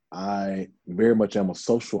 I very much am a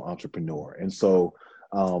social entrepreneur. And so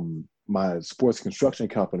my sports construction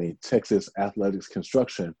company, Texas Athletics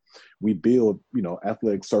Construction, we build,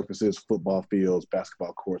 athletic surfaces, football fields,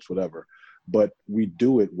 basketball courts, whatever. But we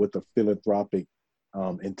do it with a philanthropic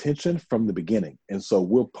intention from the beginning. And so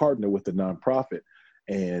we'll partner with the nonprofit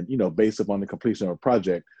and, based upon the completion of a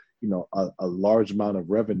project, a large amount of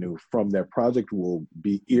revenue from that project will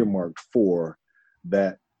be earmarked for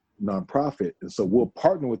that nonprofit. And so we'll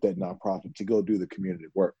partner with that nonprofit to go do the community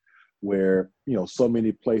work where, so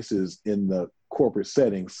many places in the corporate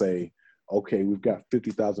setting say, okay, we've got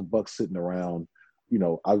 $50,000 sitting around,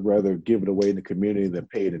 I'd rather give it away in the community than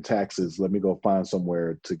pay it in taxes. Let me go find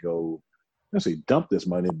somewhere to go, not say dump this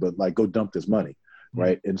money, but like go dump this money.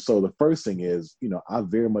 Right. And so the first thing is, I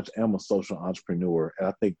very much am a social entrepreneur. And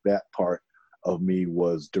I think that part of me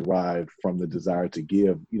was derived from the desire to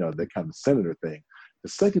give, that kind of senator thing. The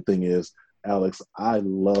second thing is, Alex, I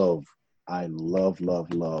love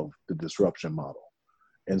the disruption model.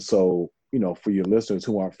 And so, for your listeners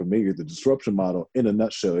who aren't familiar, the disruption model in a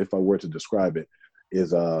nutshell, if I were to describe it,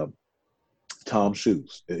 is Tom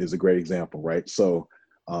Shoes is a great example, right? So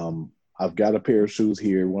I've got a pair of shoes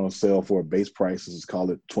here. We want to sell for a base price. Let's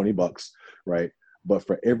call it $20, right? But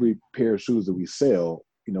for every pair of shoes that we sell,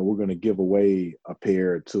 we're going to give away a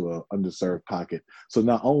pair to an underserved pocket. So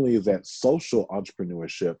not only is that social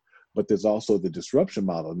entrepreneurship, but there's also the disruption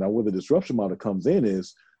model. Now, where the disruption model comes in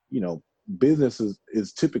is, business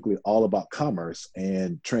is typically all about commerce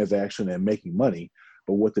and transaction and making money.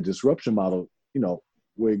 But what the disruption model,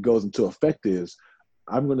 where it goes into effect is,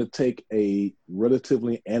 I'm going to take a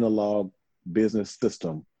relatively analog business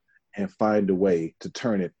system and find a way to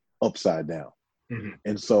turn it upside down. Mm-hmm.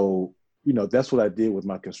 And so, that's what I did with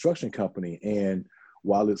my construction company. And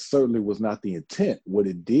while it certainly was not the intent, what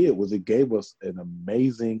it did was it gave us an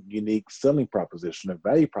amazing, unique selling proposition, a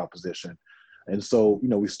value proposition. And so,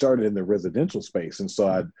 we started in the residential space. And so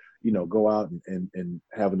I'd, go out and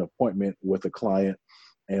have an appointment with a client,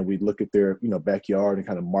 and we'd look at their, backyard and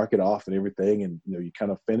kind of mark it off and everything. And, you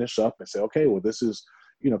kind of finish up and say, okay, well, this is,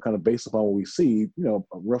 kind of based upon what we see,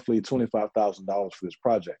 roughly $25,000 for this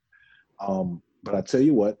project. But I tell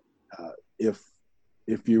you what,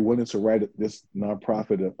 if you're willing to write this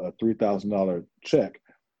nonprofit a $3,000 check,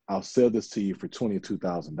 I'll sell this to you for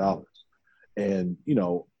 $22,000. And,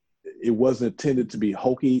 it wasn't intended to be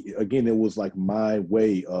hokey. Again, it was like my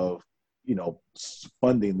way of,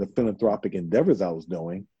 funding the philanthropic endeavors I was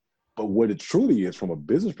doing. But what it truly is from a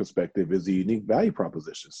business perspective is a unique value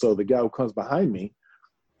proposition. So the guy who comes behind me,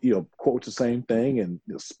 quotes the same thing and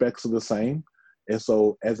the specs are the same. And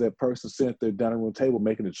so as that person sitting at their dining room table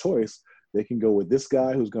making a choice, they can go with this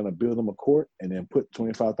guy who's going to build them a court and then put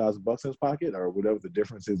 $25,000 in his pocket or whatever the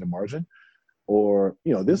difference is in margin. Or,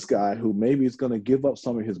 this guy who maybe is going to give up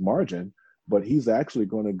some of his margin, but he's actually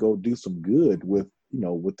going to go do some good with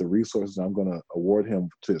the resources I'm going to award him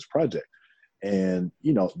to his project. And,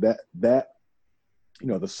 the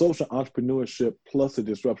social entrepreneurship plus the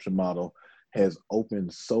disruption model has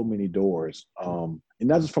opened so many doors. And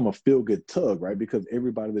not just from a feel-good tug, right? Because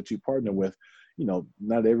everybody that you partner with,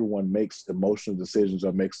 not everyone makes emotional decisions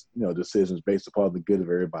or makes, decisions based upon the good of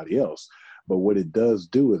everybody else. But what it does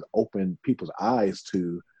do is open people's eyes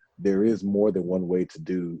to there is more than one way to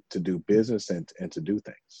do business and to do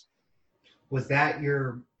things. Was that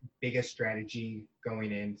your biggest strategy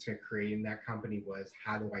going into creating that company, was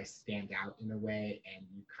how do I stand out in a way? And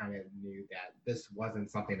you kind of knew that this wasn't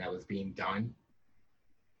something that was being done?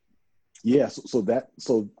 Yeah. So that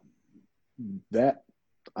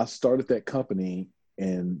I started that company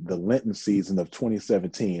in the Lenten season of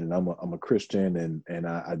 2017, and I'm a Christian, and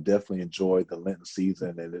I definitely enjoyed the Lenten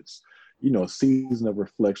season. And it's, a season of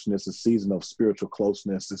reflection. It's a season of spiritual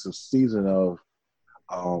closeness. It's a season of,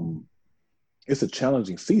 it's a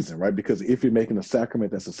challenging season, right? Because if you're making a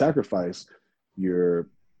sacrament that's a sacrifice, you're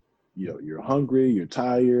hungry, you're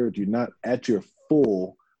tired, you're not at your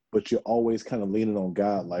full, but you're always kind of leaning on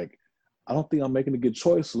God. Like, I don't think I'm making a good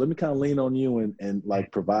choice, so let me kind of lean on you and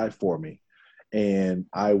like provide for me. And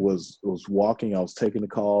I was walking, I was taking the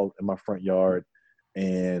call in my front yard,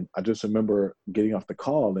 and I just remember getting off the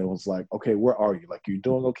call, and it was like, okay, where are you? Like, you're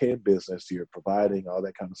doing okay in business, you're providing all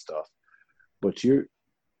that kind of stuff, but you're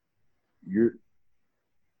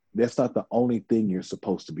that's not the only thing you're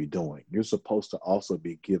supposed to be doing. You're supposed to also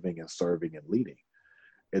be giving and serving and leading.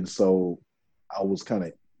 And so I was kind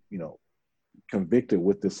of, convicted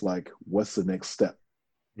with this, like, what's the next step?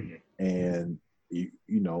 Mm-hmm. And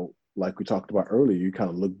like we talked about earlier, you kind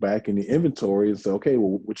of look back in the inventory and say, okay,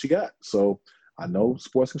 well, what you got? So I know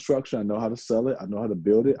sports construction. I know how to sell it. I know how to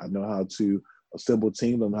build it. I know how to assemble a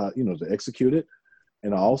team and how, to execute it.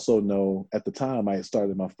 And I also know at the time I had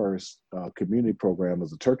started my first community program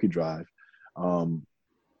as a turkey drive. Um,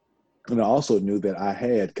 and I also knew that I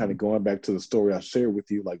had, kind of going back to the story I shared with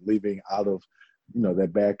you, like leaving out of,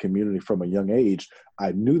 that bad community from a young age.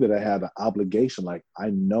 I knew that I had an obligation. Like, I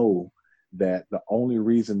know that the only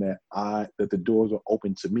reason that the doors were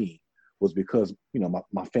open to me was because,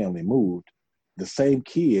 my family moved. The same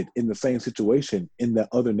kid in the same situation in that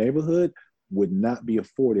other neighborhood would not be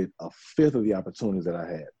afforded a fifth of the opportunities that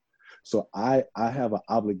I had. So I have an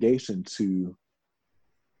obligation to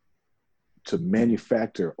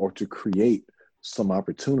manufacture or to create some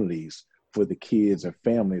opportunities for the kids and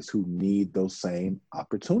families who need those same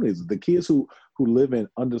opportunities. The kids who live in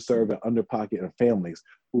underserved and underpocket families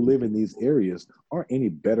who live in these areas aren't any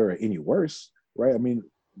better or any worse, right? I mean,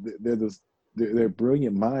 they're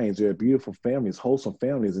brilliant minds. They're beautiful families, wholesome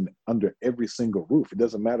families, and under every single roof. It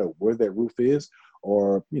doesn't matter where that roof is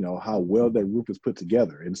or, how well that roof is put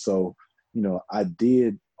together. And so, I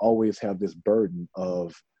did always have this burden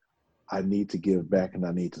of, I need to give back and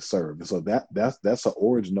I need to serve. And so that's the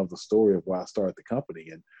origin of the story of why I started the company.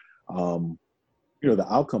 And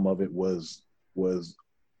the outcome of it was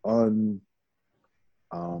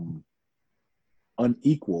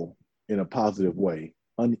unequal in a positive way,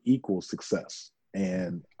 unequal success.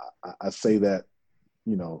 And I say that,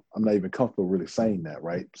 I'm not even comfortable really saying that,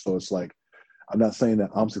 right? So it's like, I'm not saying that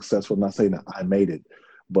I'm successful, I'm not saying that I made it,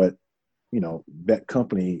 but that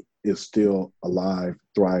company is still alive,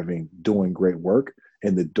 thriving, doing great work,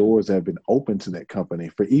 and the doors have been open to that company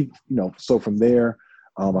for even, so from there,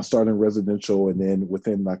 I started in residential, and then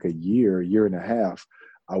within like a year and a half,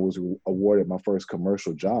 I was awarded my first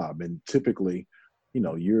commercial job. And typically,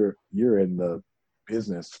 you're in the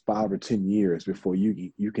business 5 or 10 years before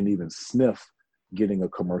you can even sniff getting a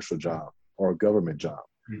commercial job or a government job,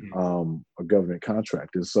 a government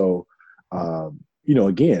contract. And so,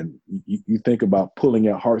 again, you think about pulling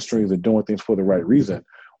at heartstrings and doing things for the right reason.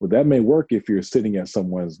 Well, that may work if you're sitting at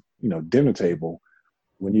someone's, dinner table.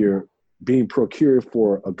 When you're being procured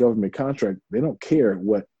for a government contract, they don't care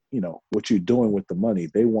what you're doing with the money.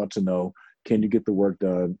 They want to know, can you get the work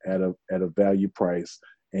done at a value price?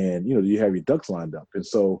 And, do you have your ducks lined up? And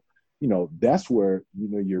so, that's where,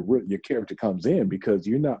 your character comes in, because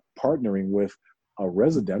you're not partnering with a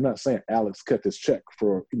resident. I'm not saying, Alex, cut this check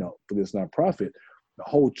for this nonprofit. The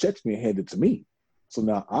whole check's being handed to me. So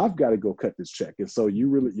now I've got to go cut this check. And so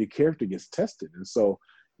your character gets tested. And so,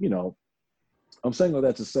 I'm saying all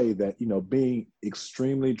that to say that, being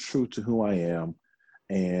extremely true to who I am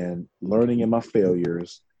and learning in my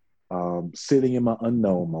failures, sitting in my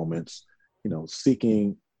unknown moments,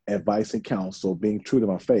 seeking advice and counsel, being true to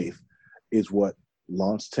my faith is what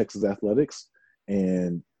launched Texas Athletics.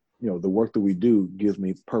 And, the work that we do gives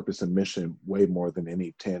me purpose and mission way more than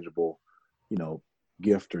any tangible,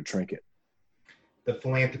 gift or trinket. The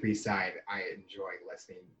philanthropy side, I enjoy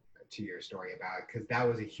listening to your story about, because that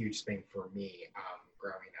was a huge thing for me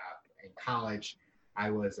growing up. In college, I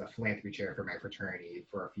was a philanthropy chair for my fraternity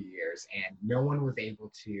for a few years, and no one was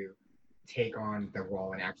able to take on the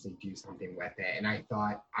role and actually do something with it. And I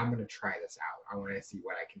thought, I'm going to try this out. I want to see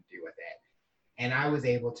what I can do with it. And I was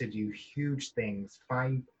able to do huge things,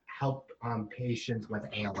 help patients with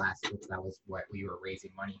ALS, which that was what we were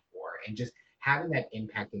raising money for, and just having that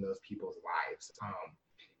impact in those people's lives.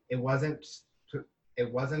 It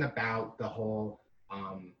wasn't about the whole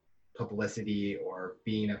publicity or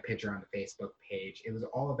being a picture on the Facebook page. It was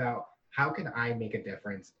all about, how can I make a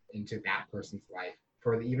difference into that person's life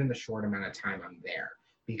for even the short amount of time I'm there?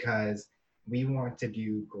 Because we want to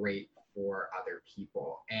do great for other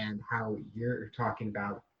people. And how you're talking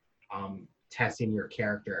about testing your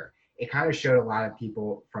character, it kind of showed a lot of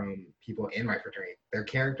people in my fraternity, their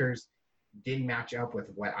characters didn't match up with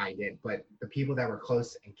what I did, but the people that were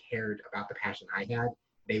close and cared about the passion I had,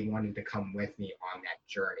 they wanted to come with me on that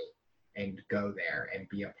journey and go there and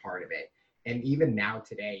be a part of it. And even now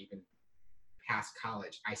today, even past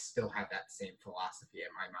college, I still have that same philosophy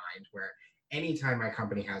in my mind, where anytime my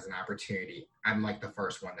company has an opportunity, I'm like the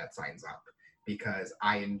first one that signs up, because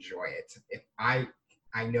I enjoy it. If I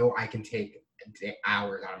know I can take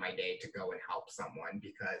hours out of my day to go and help someone,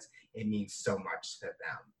 because it means so much to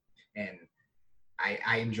them. And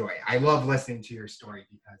I enjoy it. I love listening to your story,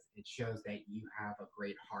 because it shows that you have a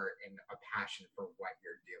great heart and a passion for what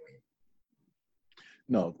you're doing.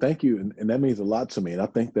 No, thank you. And that means a lot to me. And I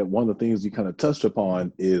think that one of the things you kind of touched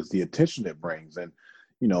upon is the attention it brings. And,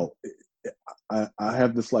 I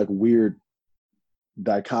have this like weird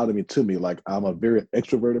dichotomy to me. Like I'm a very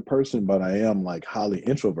extroverted person, but I am like highly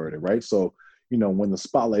introverted, right? So, when the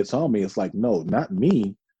spotlight's on me, it's like, no, not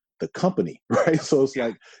me, the company, right? So it's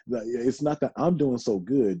like, it's not that I'm doing so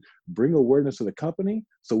good. Bring awareness to the company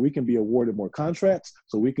so we can be awarded more contracts,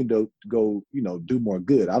 so we can go, do more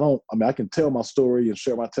good. I can tell my story and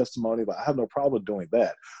share my testimony, but I have no problem doing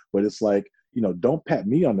that. But it's like, don't pat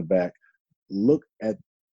me on the back. Look at,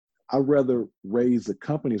 I'd rather raise the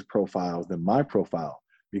company's profile than my profile,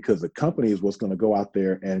 because the company is what's going to go out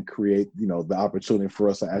there and create, the opportunity for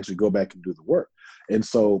us to actually go back and do the work. And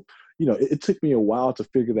so, it took me a while to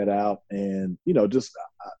figure that out. And,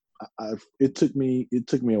 it took me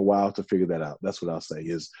a while to figure that out. That's what I'll say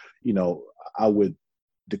is, I would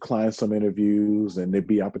decline some interviews and there'd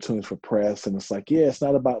be opportunities for press. And it's like, yeah, it's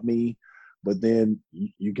not about me. But then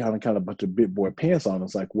you kind of put your big boy pants on.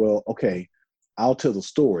 It's like, well, okay, I'll tell the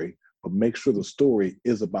story, but make sure the story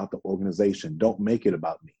is about the organization. Don't make it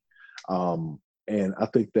about me. And I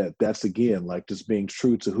think that's, again, like just being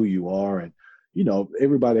true to who you are. And,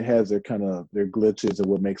 everybody has their their glitches and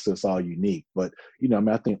what makes us all unique. But,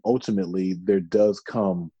 I think ultimately there does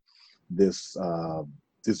come this,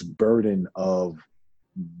 this burden of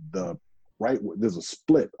there's a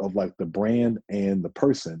split of like the brand and the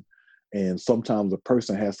person. And sometimes the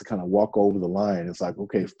person has to kind of walk over the line. It's like,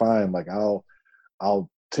 okay, fine. Like I'll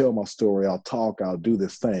tell my story, I'll talk, I'll do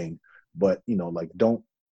this thing, but like don't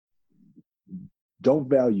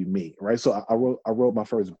value me, right? So I wrote my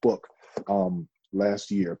first book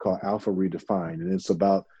last year called Alpha Redefined, and it's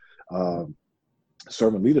about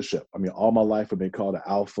servant leadership. I mean, all my life I've been called an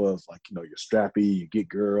alpha. It's like, you're strappy, you get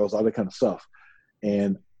girls, all that kind of stuff.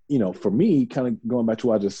 And for me, kind of going back to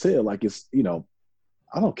what I just said, like it's,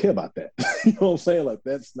 I don't care about that. You know what I'm saying? Like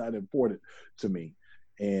that's not important to me.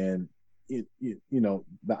 And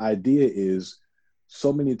the idea is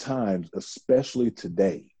so many times, especially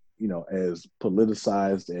today, as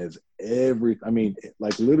politicized as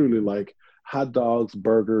like literally like hot dogs,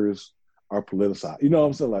 burgers are politicized. You know what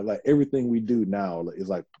I'm saying? Like everything we do now is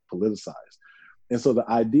like politicized. And so the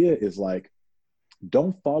idea is like,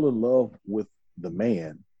 don't fall in love with the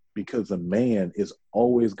man, because the man is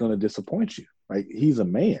always going to disappoint you, right? He's a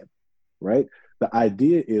man, right? The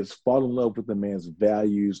idea is fall in love with the man's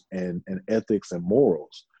values and ethics and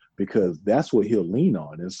morals, because that's what he'll lean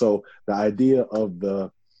on. And so the idea of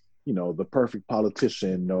the perfect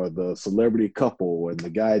politician or the celebrity couple, and the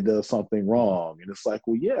guy does something wrong, and it's like,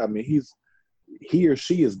 well, yeah, I mean, he or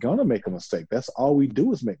she is gonna make a mistake. That's all we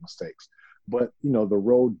do is make mistakes. But the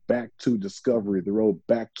road back to discovery, the road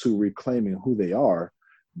back to reclaiming who they are,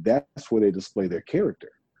 that's where they display their character.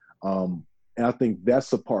 And I think that's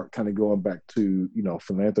the part, kind of going back to,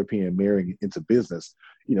 philanthropy and marrying into business.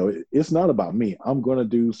 It's not about me. I'm going to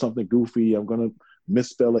do something goofy. I'm going to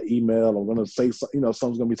misspell an email. I'm going to say, something's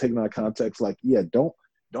going to be taken out of context. Like, yeah, don't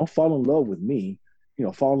fall in love with me.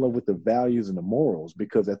 Fall in love with the values and the morals,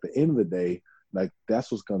 because at the end of the day, like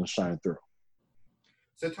that's what's going to shine through.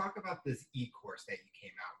 So talk about this e-course that you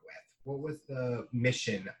came out with. What was the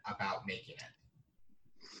mission about making it?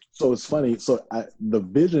 So it's funny. So the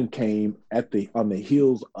vision came on the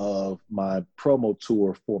heels of my promo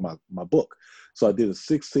tour for my book. So I did a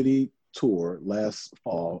 6-city tour last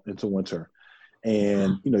fall into winter,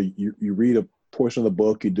 and you read a portion of the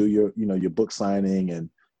book, you do your book signing, and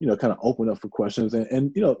kind of open up for questions,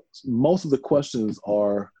 and most of the questions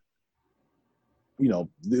are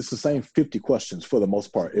it's the same 50 questions for the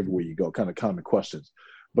most part everywhere you go, kind of common questions.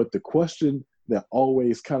 But the question that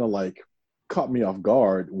always kind of like caught me off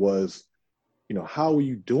guard was, how are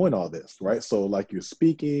you doing all this, right? So like you're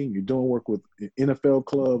speaking, you're doing work with NFL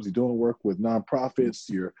clubs, you're doing work with nonprofits,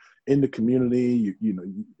 you're in the community,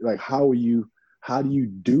 like how do you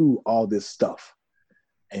do all this stuff?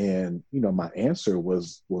 And, my answer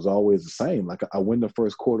was always the same. Like I win the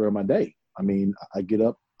first quarter of my day. I mean, I get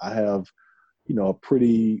up, I have, a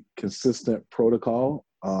pretty consistent protocol.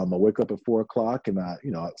 I wake up at 4:00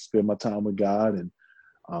 and I spend my time with God, and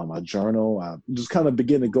I journal. I just kind of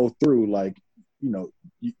begin to go through, like,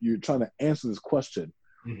 you're trying to answer this question,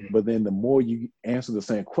 but then the more you answer the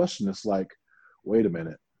same question, it's like, wait a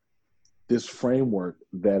minute, this framework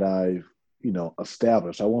that I've,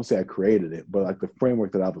 established, I won't say I created it, but like the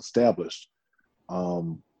framework that I've established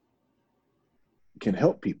can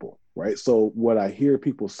help people, right? So what I hear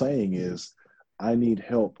people saying is, I need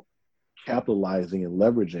help capitalizing and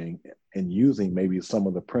leveraging and using maybe some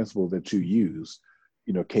of the principles that you use.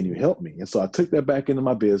 Can you help me? And so I took that back into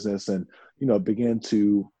my business and, began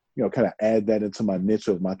to, kind of add that into my niche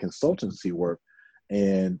of my consultancy work.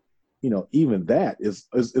 And, even that is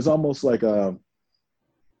almost like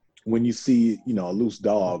when you see, you know, a loose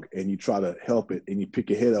dog and you try to help it and you pick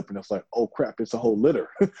your head up and it's like, oh crap, it's a whole litter.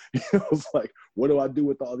 You know, it's like, what do I do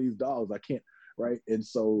with all these dogs? I can't, right? And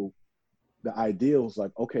so the idea was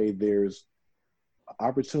like, okay, there's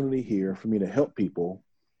opportunity here for me to help people.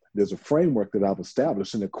 There's a framework that I've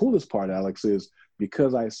established. And the coolest part, Alex, is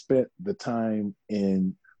because I spent the time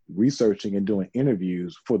in researching and doing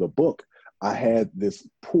interviews for the book, I had this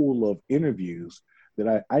pool of interviews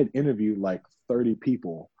that I'd interviewed like 30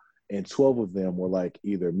 people, and 12 of them were like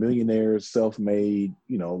either millionaires, self-made,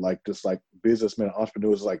 you know, like just like businessmen,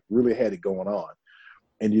 entrepreneurs, like really had it going on.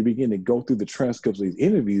 And you begin to go through the transcripts of these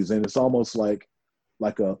interviews, and it's almost like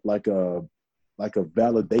a like a like a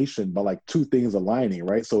validation by like two things aligning,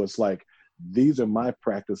 right? So it's like, these are my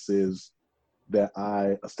practices that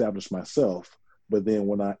I established myself. But then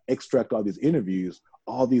when I extract all these interviews,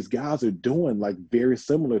 all these guys are doing like very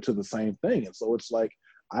similar to the same thing. And so it's like,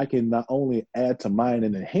 I can not only add to mine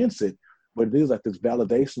and enhance it, but it is like this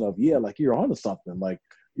validation of, yeah, like you're onto something, like,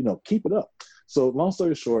 you know, keep it up. So long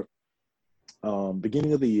story short,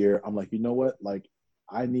 beginning of the year, I'm like, you know what? Like,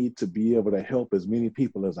 I need to be able to help as many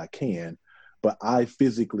people as I can, but I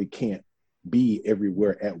physically can't be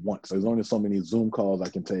everywhere at once. There's only so many Zoom calls I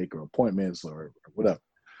can take or appointments or whatever.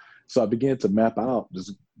 So I began to map out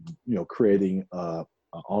just, you know, creating an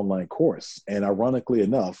online course. And ironically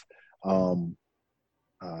enough, um,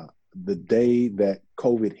 the day that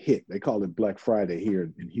COVID hit, they call it Black Friday here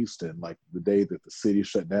in Houston, like the day that the city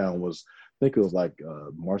shut down was, I think it was like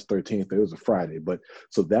March 13th. It was a Friday. But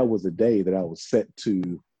so that was the day that I was set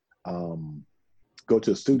to go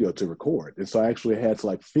to a studio to record. And so I actually had to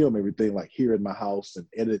like film everything like here in my house and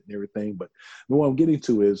edit and everything. But what I'm getting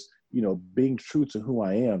to is, you know, being true to who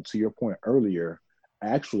I am, to your point earlier,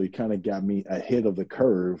 actually kind of got me ahead of the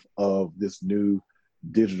curve of this new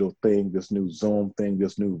digital thing, this new Zoom thing,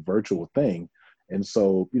 this new virtual thing. And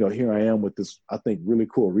so, you know, here I am with this, I think, really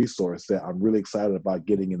cool resource that I'm really excited about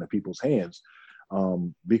getting into people's hands,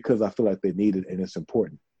 because I feel like they need it and it's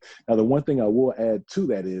important. Now, the one thing I will add to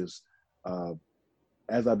that is,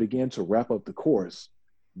 as I began to wrap up the course,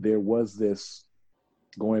 there was this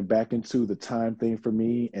going back into the time thing for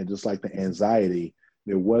me, and just like the anxiety,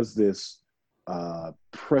 there was this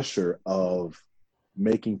pressure of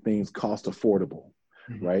making things cost affordable,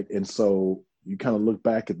 right? And so you kind of look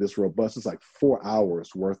back at this robust, it's like 4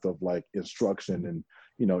 hours worth of like instruction, and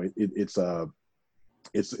you know, it's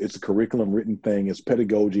a curriculum written thing. It's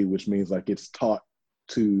pedagogy, which means like it's taught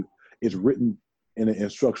to, it's written in an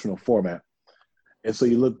instructional format. And so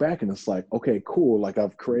you look back and it's like, okay, cool. Like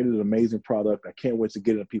I've created an amazing product. I can't wait to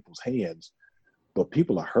get it in people's hands, but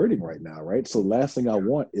people are hurting right now, right? So last thing I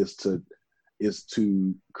want is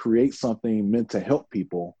to create something meant to help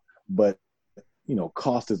people, but you know,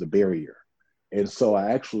 cost is a barrier. And so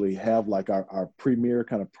I actually have like our premier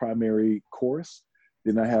kind of primary course.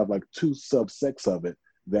 Then I have like two subsets of it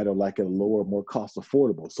that are like at a lower, more cost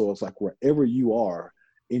affordable. So it's like wherever you are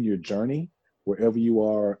in your journey, wherever you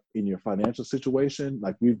are in your financial situation,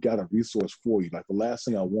 like we've got a resource for you. Like the last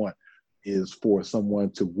thing I want is for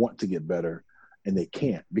someone to want to get better and they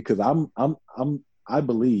can't, because I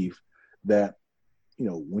believe that, you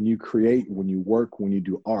know, when you create, when you work, when you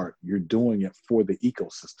do art, you're doing it for the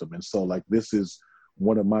ecosystem. And so like, this is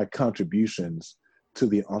one of my contributions to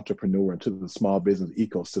the entrepreneur and to the small business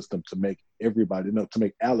ecosystem, to make everybody, you know, to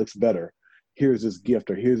make Alex better. Here's this gift,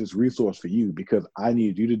 or here's this resource for you, because I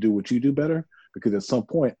need you to do what you do better, because at some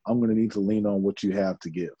point I'm going to need to lean on what you have to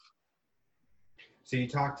give. So you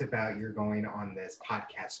talked about you're going on this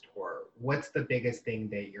podcast tour. What's the biggest thing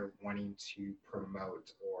that you're wanting to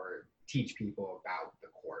promote or teach people about the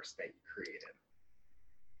course that you created?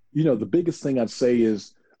 You know, the biggest thing I'd say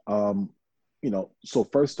is, you know, so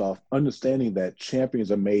first off, understanding that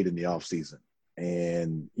champions are made in the off season.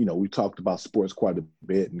 And, you know, we talked about sports quite a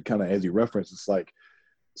bit, and kind of as you referenced, it's like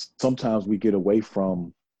sometimes we get away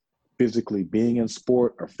from physically being in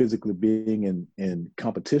sport or physically being in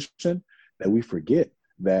competition, that we forget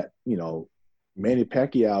that, you know, Manny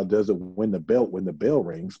Pacquiao doesn't win the belt when the bell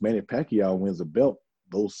rings. Manny Pacquiao wins the belt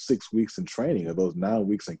those 6 weeks in training or those 9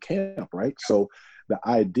 weeks in camp, right? So the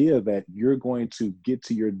idea that you're going to get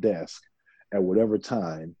to your desk at whatever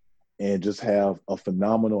time and just have a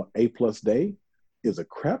phenomenal A+ day is a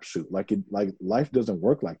crapshoot. Like life doesn't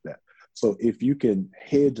work like that. So if you can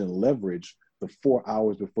hedge and leverage the 4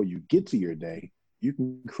 hours before you get to your day, you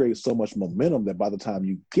can create so much momentum that by the time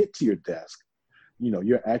you get to your desk, you know,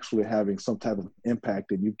 you're actually having some type of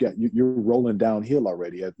impact, and you're rolling downhill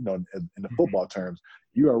already. You know, in the football terms,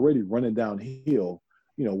 you're already running downhill,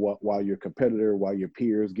 you know, while your competitor, while your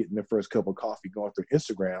peers getting their first cup of coffee, going through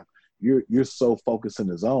Instagram, you're so focused in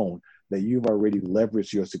the zone that you've already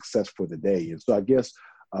leveraged your success for the day. And so I guess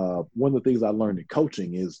one of the things I learned in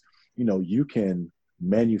coaching is, you can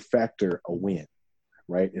manufacture a win,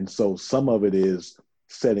 right? And so some of it is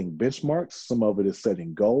setting benchmarks, some of it is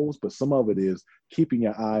setting goals, but some of it is keeping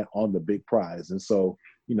your eye on the big prize. And so,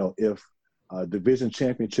 if a division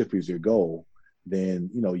championship is your goal, then,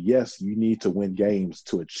 yes, you need to win games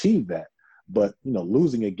to achieve that. But,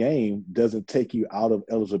 losing a game doesn't take you out of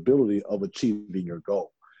eligibility of achieving your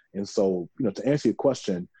goal. And so, to answer your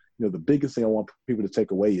question, the biggest thing I want people to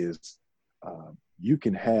take away is you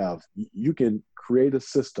can create a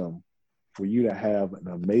system for you to have an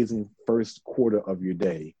amazing first quarter of your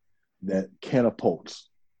day that catapults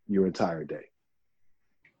your entire day.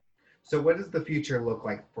 So what does the future look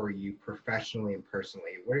like for you professionally and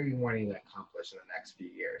personally? What are you wanting to accomplish in the next few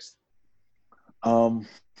years?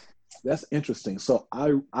 That's interesting. So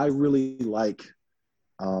I really like,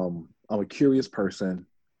 I'm a curious person.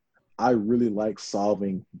 I really like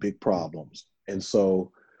solving big problems. And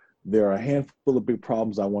so there are a handful of big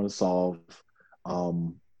problems I want to solve.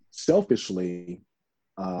 Selfishly,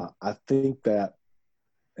 I think that,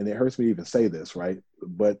 and it hurts me to even say this, right?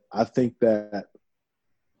 But I think that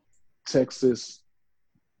Texas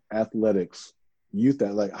athletics,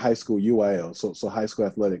 like high school UIL, so high school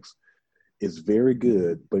athletics is very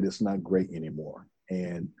good, but it's not great anymore.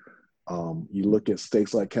 And you look at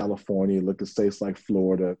states like California, look at states like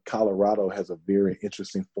Florida, Colorado has a very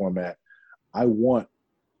interesting format. I want,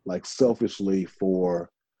 like selfishly,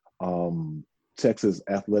 for Texas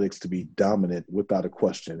athletics to be dominant without a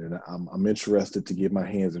question. And I'm interested to get my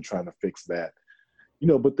hands in trying to fix that.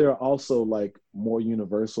 But there are also like more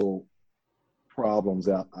universal problems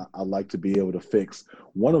that I like to be able to fix.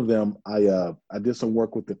 One of them, I did some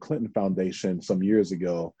work with the Clinton Foundation some years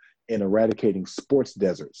ago in eradicating sports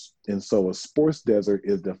deserts. And so a sports desert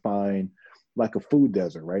is defined like a food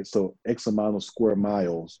desert, right? So X amount of square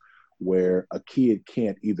miles where a kid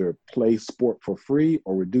can't either play sport for free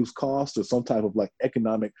or reduce cost or some type of like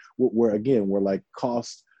economic, where like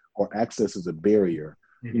cost or access is a barrier.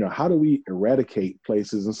 Mm-hmm. How do we eradicate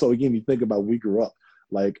places? And so again, you think about, we grew up,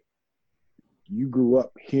 like you grew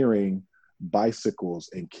up hearing bicycles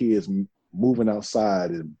and kids moving outside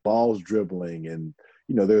and balls dribbling and,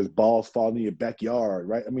 there's balls falling in your backyard,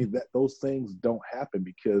 right? I mean, those things don't happen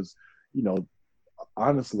because,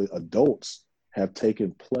 honestly, adults have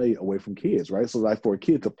taken play away from kids, right? So like for a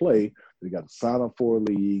kid to play, they got to sign up for a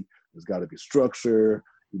league. There's got to be structure.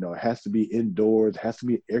 It has to be indoors. It has to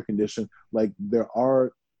be air conditioned. Like there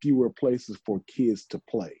are fewer places for kids to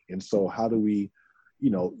play. And so how do we,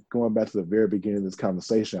 going back to the very beginning of this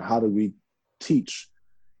conversation, how do we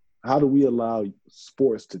allow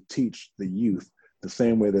sports to teach the youth the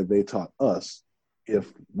same way that they taught us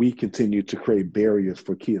if we continue to create barriers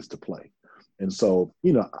for kids to play? And so,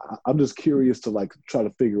 I'm just curious to like try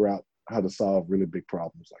to figure out how to solve really big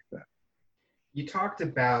problems like that. You talked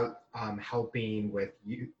about helping with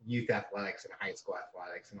youth athletics and high school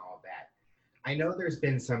athletics and all of that. I know there's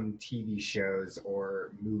been some TV shows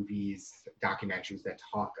or movies, documentaries that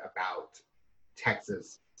talk about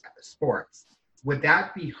Texas sports. Would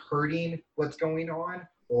that be hurting what's going on,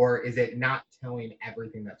 or is it not telling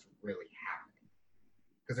everything that's really happening?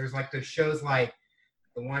 Because there's like those shows, like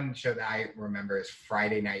the one show that I remember is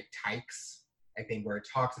Friday Night Tykes, I think, where it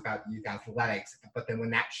talks about youth athletics. But then when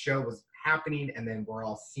that show was happening and then we're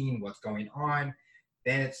all seeing what's going on,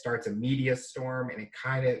 then it starts a media storm and it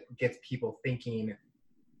kind of gets people thinking,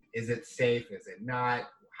 is it safe? Is it not?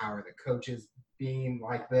 How are the coaches being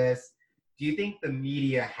like this? Do you think the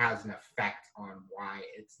media has an effect on why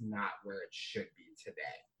it's not where it should be today?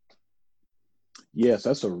 Yes,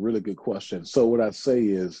 that's a really good question. So what I'd say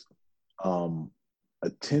is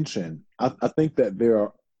attention. I think that there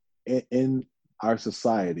are, in our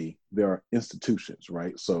society, there are institutions,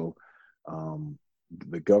 right? So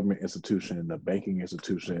the government institution, the banking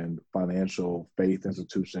institution, financial, faith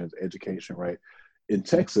institutions, education, right? In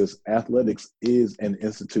Texas, athletics is an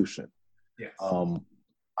institution. Yes.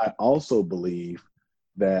 I also believe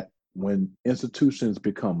that when institutions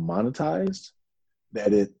become monetized,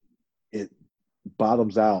 that it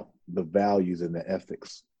bottoms out the values and the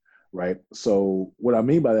ethics, right? So what I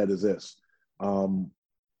mean by that is this,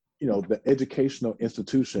 the educational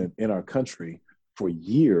institution in our country for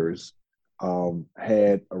years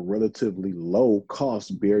had a relatively low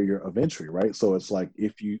cost barrier of entry, right? So it's like,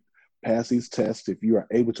 if you pass these tests, if you are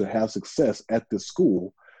able to have success at this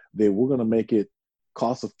school, then we're going to make it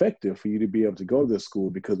cost effective for you to be able to go to this school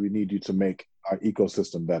because we need you to make our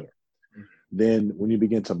ecosystem better. Mm-hmm. Then when you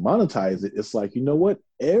begin to monetize it, it's like, you know what?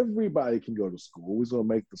 Everybody can go to school. We're going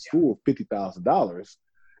to make the school $50,000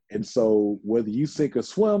 And so whether you sink or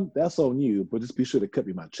swim, that's on you, but just be sure to cut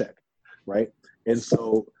me my check, right? And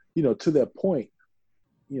so, to that point,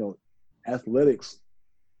 athletics,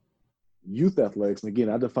 youth athletics, and again,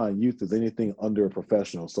 I define youth as anything under a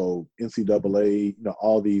professional. So NCAA,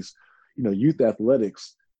 all these, youth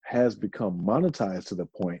athletics has become monetized to the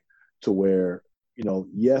point to where,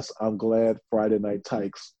 yes, I'm glad Friday Night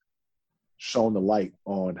Tykes shone the light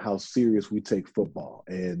on how serious we take football.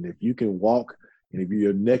 And if you can walk and if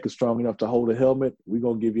your neck is strong enough to hold a helmet, we're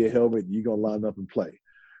going to give you a helmet and you're going to line up and play,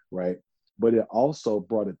 right? But it also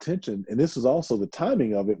brought attention, and this is also the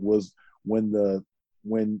timing of it was when the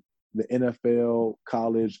NFL,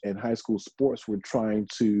 college, and high school sports were trying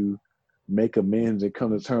to make amends and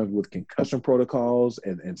come to terms with concussion protocols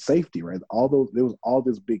and safety, right? There was all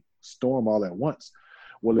this big storm all at once.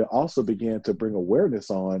 Well, it also began to bring awareness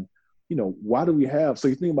on, why do we have, so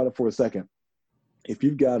you think about it for a second. If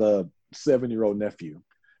you've got a 7-year-old nephew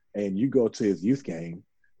and you go to his youth game,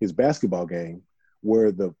 his basketball game,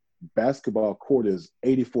 where the basketball court is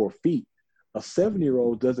 84 feet, a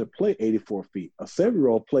 7-year-old doesn't play 84 feet. A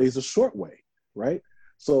 7-year-old plays a short way, right?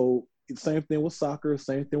 So same thing with soccer,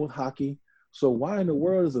 same thing with hockey. So why in the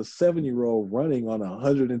world is a 7-year-old running on a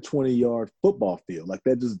 120-yard football field? Like,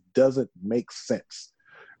 that just doesn't make sense,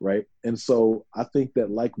 right? And so I think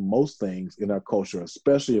that, like most things in our culture,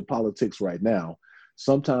 especially in politics right now,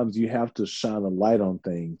 sometimes you have to shine a light on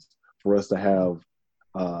things for us to have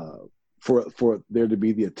for there to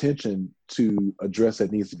be the attention to address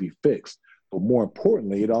that needs to be fixed. But more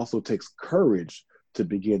importantly, it also takes courage to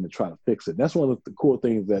begin to try to fix it. And that's one of the cool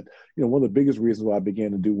things that, one of the biggest reasons why I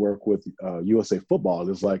began to do work with USA Football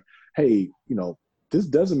is like, hey, this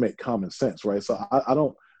doesn't make common sense, right? So I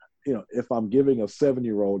don't, if I'm giving a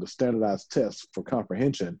 7-year-old a standardized test for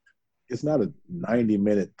comprehension, it's not a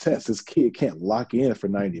 90-minute test. This kid can't lock in for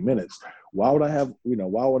 90 minutes. Why would I have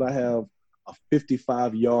a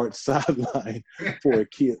 55-yard sideline for a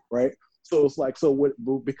kid, right? So it's like,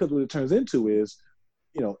 because what it turns into is,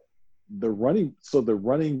 the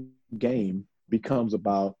running game becomes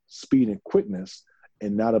about speed and quickness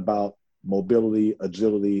and not about mobility,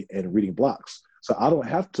 agility, and reading blocks. So I don't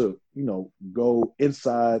have to, go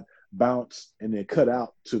inside, bounce, and then cut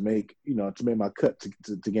out to make my cut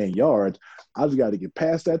to gain yards. I just got to get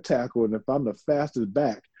past that tackle. And if I'm the fastest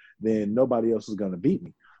back, then nobody else is going to beat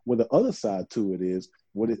me. Well, the other side to it is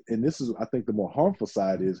and this is, I think, the more harmful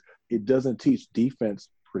side is it doesn't teach defense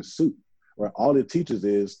pursuit, right? All it teaches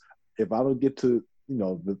is if I don't get to,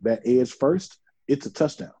 that edge first, it's a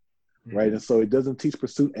touchdown, right? And so it doesn't teach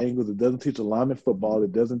pursuit angles. It doesn't teach alignment football.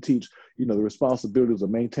 It doesn't teach, the responsibilities of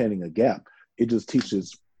maintaining a gap. It just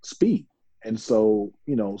teaches speed. And so,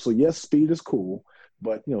 so yes, speed is cool,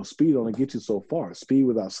 but, speed only gets you so far. Speed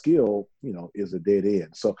without skill, is a dead end.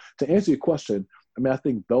 So to answer your question, I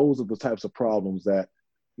think those are the types of problems that,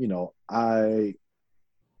 I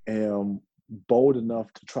am bold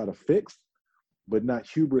enough to try to fix, but not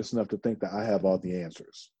hubris enough to think that I have all the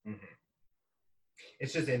answers. Mm-hmm.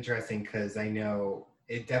 It's just interesting because I know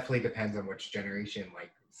it definitely depends on which generation.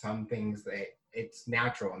 Like, some things that it's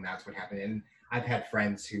natural and that's what happened. And I've had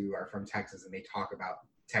friends who are from Texas and they talk about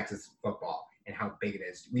Texas football and how big it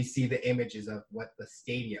is. We see the images of what the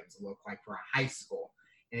stadiums look like for a high school.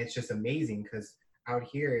 And it's just amazing because out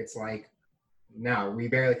here it's like, no, we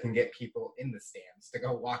barely can get people in the stands to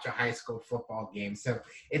go watch a high school football game. So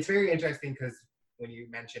it's very interesting because when you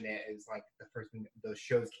mention it, it's like the first thing those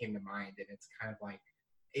shows came to mind, and it's kind of like,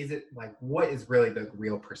 is it like, what is really the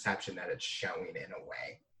real perception that it's showing in a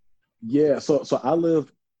way? Yeah, so I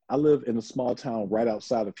live in a small town right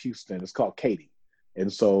outside of Houston. It's called Katy.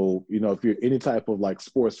 And so, if you're any type of like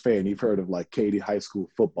sports fan, you've heard of like Katy High School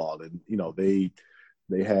football. And,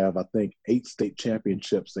 they have, I think, 8 state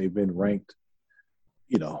championships. They've been ranked,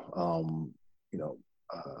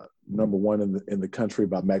 number one in the country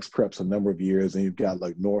by Max Preps a number of years. And you've got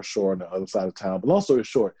like North Shore on the other side of town. But long story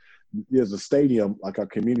short, there's a stadium, like our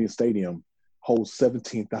community stadium, holds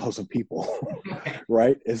 17,000 people,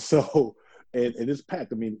 right? And so, and it's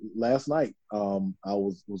packed. I mean, last night I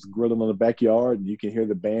was grilling on the backyard, and you can hear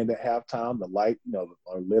the band at halftime. The light,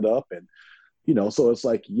 are lit up, and so it's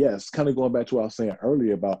like, yes, kind of going back to what I was saying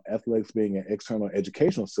earlier about athletics being an external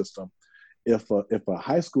educational system. If a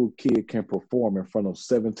high school kid can perform in front of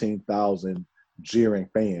 17,000 jeering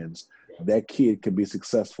fans, that kid can be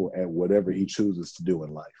successful at whatever he chooses to do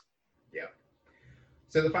in life. Yeah.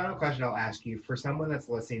 So the final question I'll ask you, for someone that's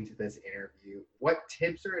listening to this interview, what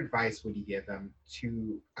tips or advice would you give them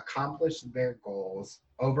to accomplish their goals,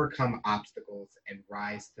 overcome obstacles, and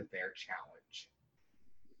rise to their challenge?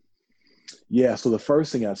 Yeah. So the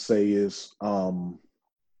first thing I'd say is,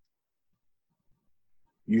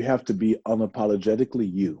 you have to be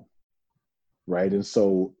unapologetically you, right? And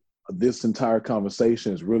so this entire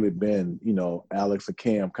conversation has really been, Alex and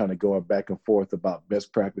Cam kind of going back and forth about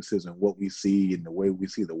best practices and what we see and the way we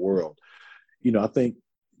see the world. I think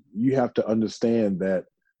you have to understand that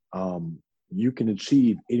you can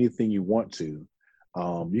achieve anything you want to.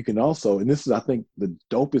 You can also, and this is, I think, the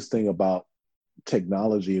dopest thing about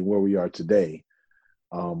technology and where we are today.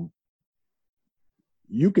 You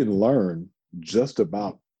can learn just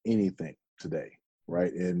about anything today,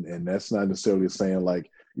 right? And that's not necessarily saying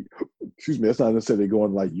like, excuse me, that's not necessarily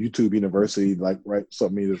going like YouTube University, like, right? So I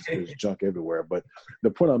mean, there's junk everywhere. But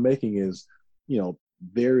the point I'm making is,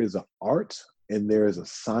 there is an art and there is a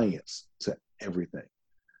science to everything.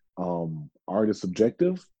 Art is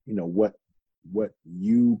subjective. What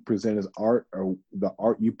you present as art, or the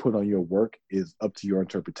art you put on your work, is up to your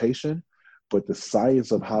interpretation. But the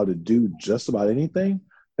science of how to do just about anything,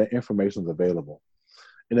 that information is available.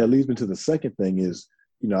 And that leads me to the second thing is,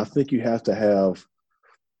 I think you have to have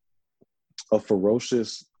a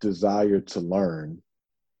ferocious desire to learn,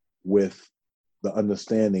 with the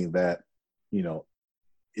understanding that,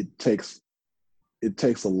 it takes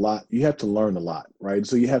a lot. You have to learn a lot, right?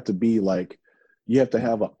 So you have to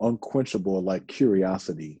have an unquenchable like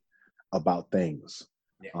curiosity about things.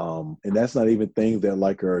 Yeah. And that's not even things that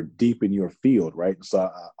like are deep in your field, right? So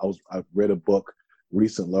I read a book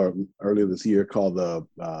recently, earlier this year, called the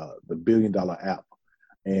 $1 Billion App.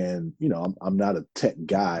 And I'm not a tech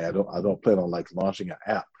guy. I don't plan on like launching an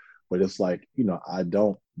app, but it's like, I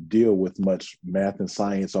don't deal with much math and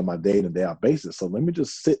science on my day-to-day basis. So let me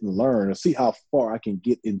just sit and learn and see how far I can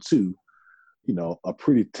get into, a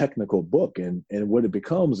pretty technical book. And what it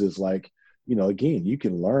becomes is like, again, you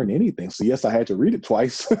can learn anything. So yes, I had to read it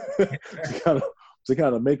twice to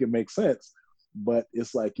kind of make it make sense. But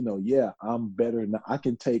it's like, yeah, I'm better now. I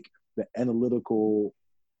can take the analytical,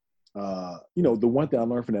 the one thing I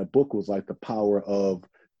learned from that book was like the power of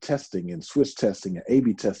testing and switch testing and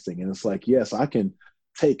A/B testing. And it's like, yes, I can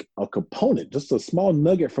take a component, just a small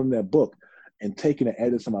nugget from that book, and take it and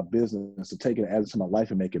add it to my business, to take it and add it to my life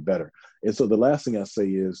and make it better. And so the last thing I say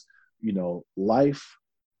is, life,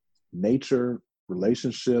 nature,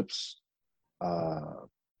 relationships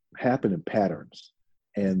happen in patterns.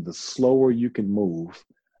 And the slower you can move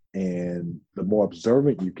and the more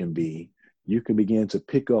observant you can be, you can begin to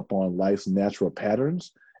pick up on life's natural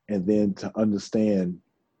patterns, and then to understand,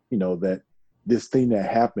 that this thing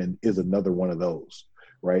that happened is another one of those,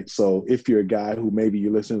 right? So if you're a guy who maybe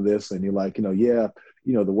you listen to this and you're like, the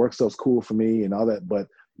work stuff's cool for me and all that, but,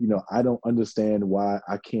 I don't understand why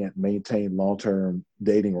I can't maintain long-term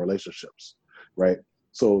dating relationships, right?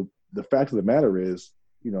 So the fact of the matter is,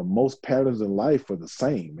 most patterns in life are the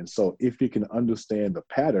same. And so if you can understand the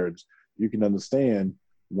patterns, you can understand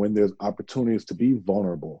when there's opportunities to be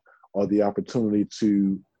vulnerable, or the opportunity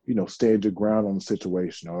to, stand your ground on the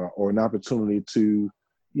situation, or an opportunity to,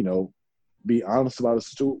 be honest about a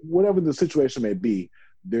situation, whatever the situation may be.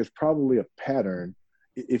 There's probably a pattern.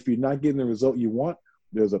 If you're not getting the result you want,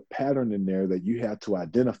 there's a pattern in there that you have to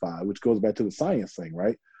identify, which goes back to the science thing,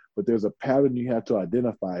 right? But there's a pattern you have to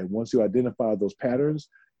identify. And once you identify those patterns,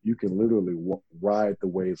 you can literally ride the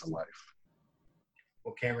waves of life.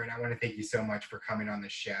 Well, Cameron, I want to thank you so much for coming on the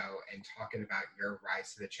show and talking about your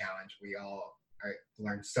rise to the challenge. We all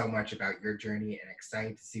learned so much about your journey, and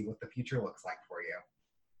excited to see what the future looks like for you.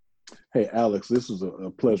 Hey, Alex, this was a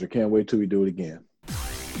pleasure. Can't wait till we do it again.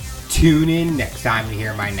 Tune in next time to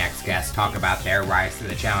hear my next guest talk about their rise to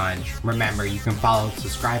the challenge. Remember, you can follow and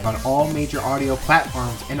subscribe on all major audio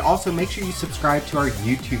platforms, and also make sure you subscribe to our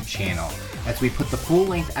YouTube channel as we put the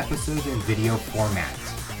full-length episodes in video format.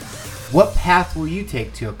 What path will you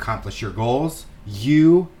take to accomplish your goals?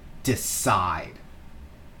 You decide.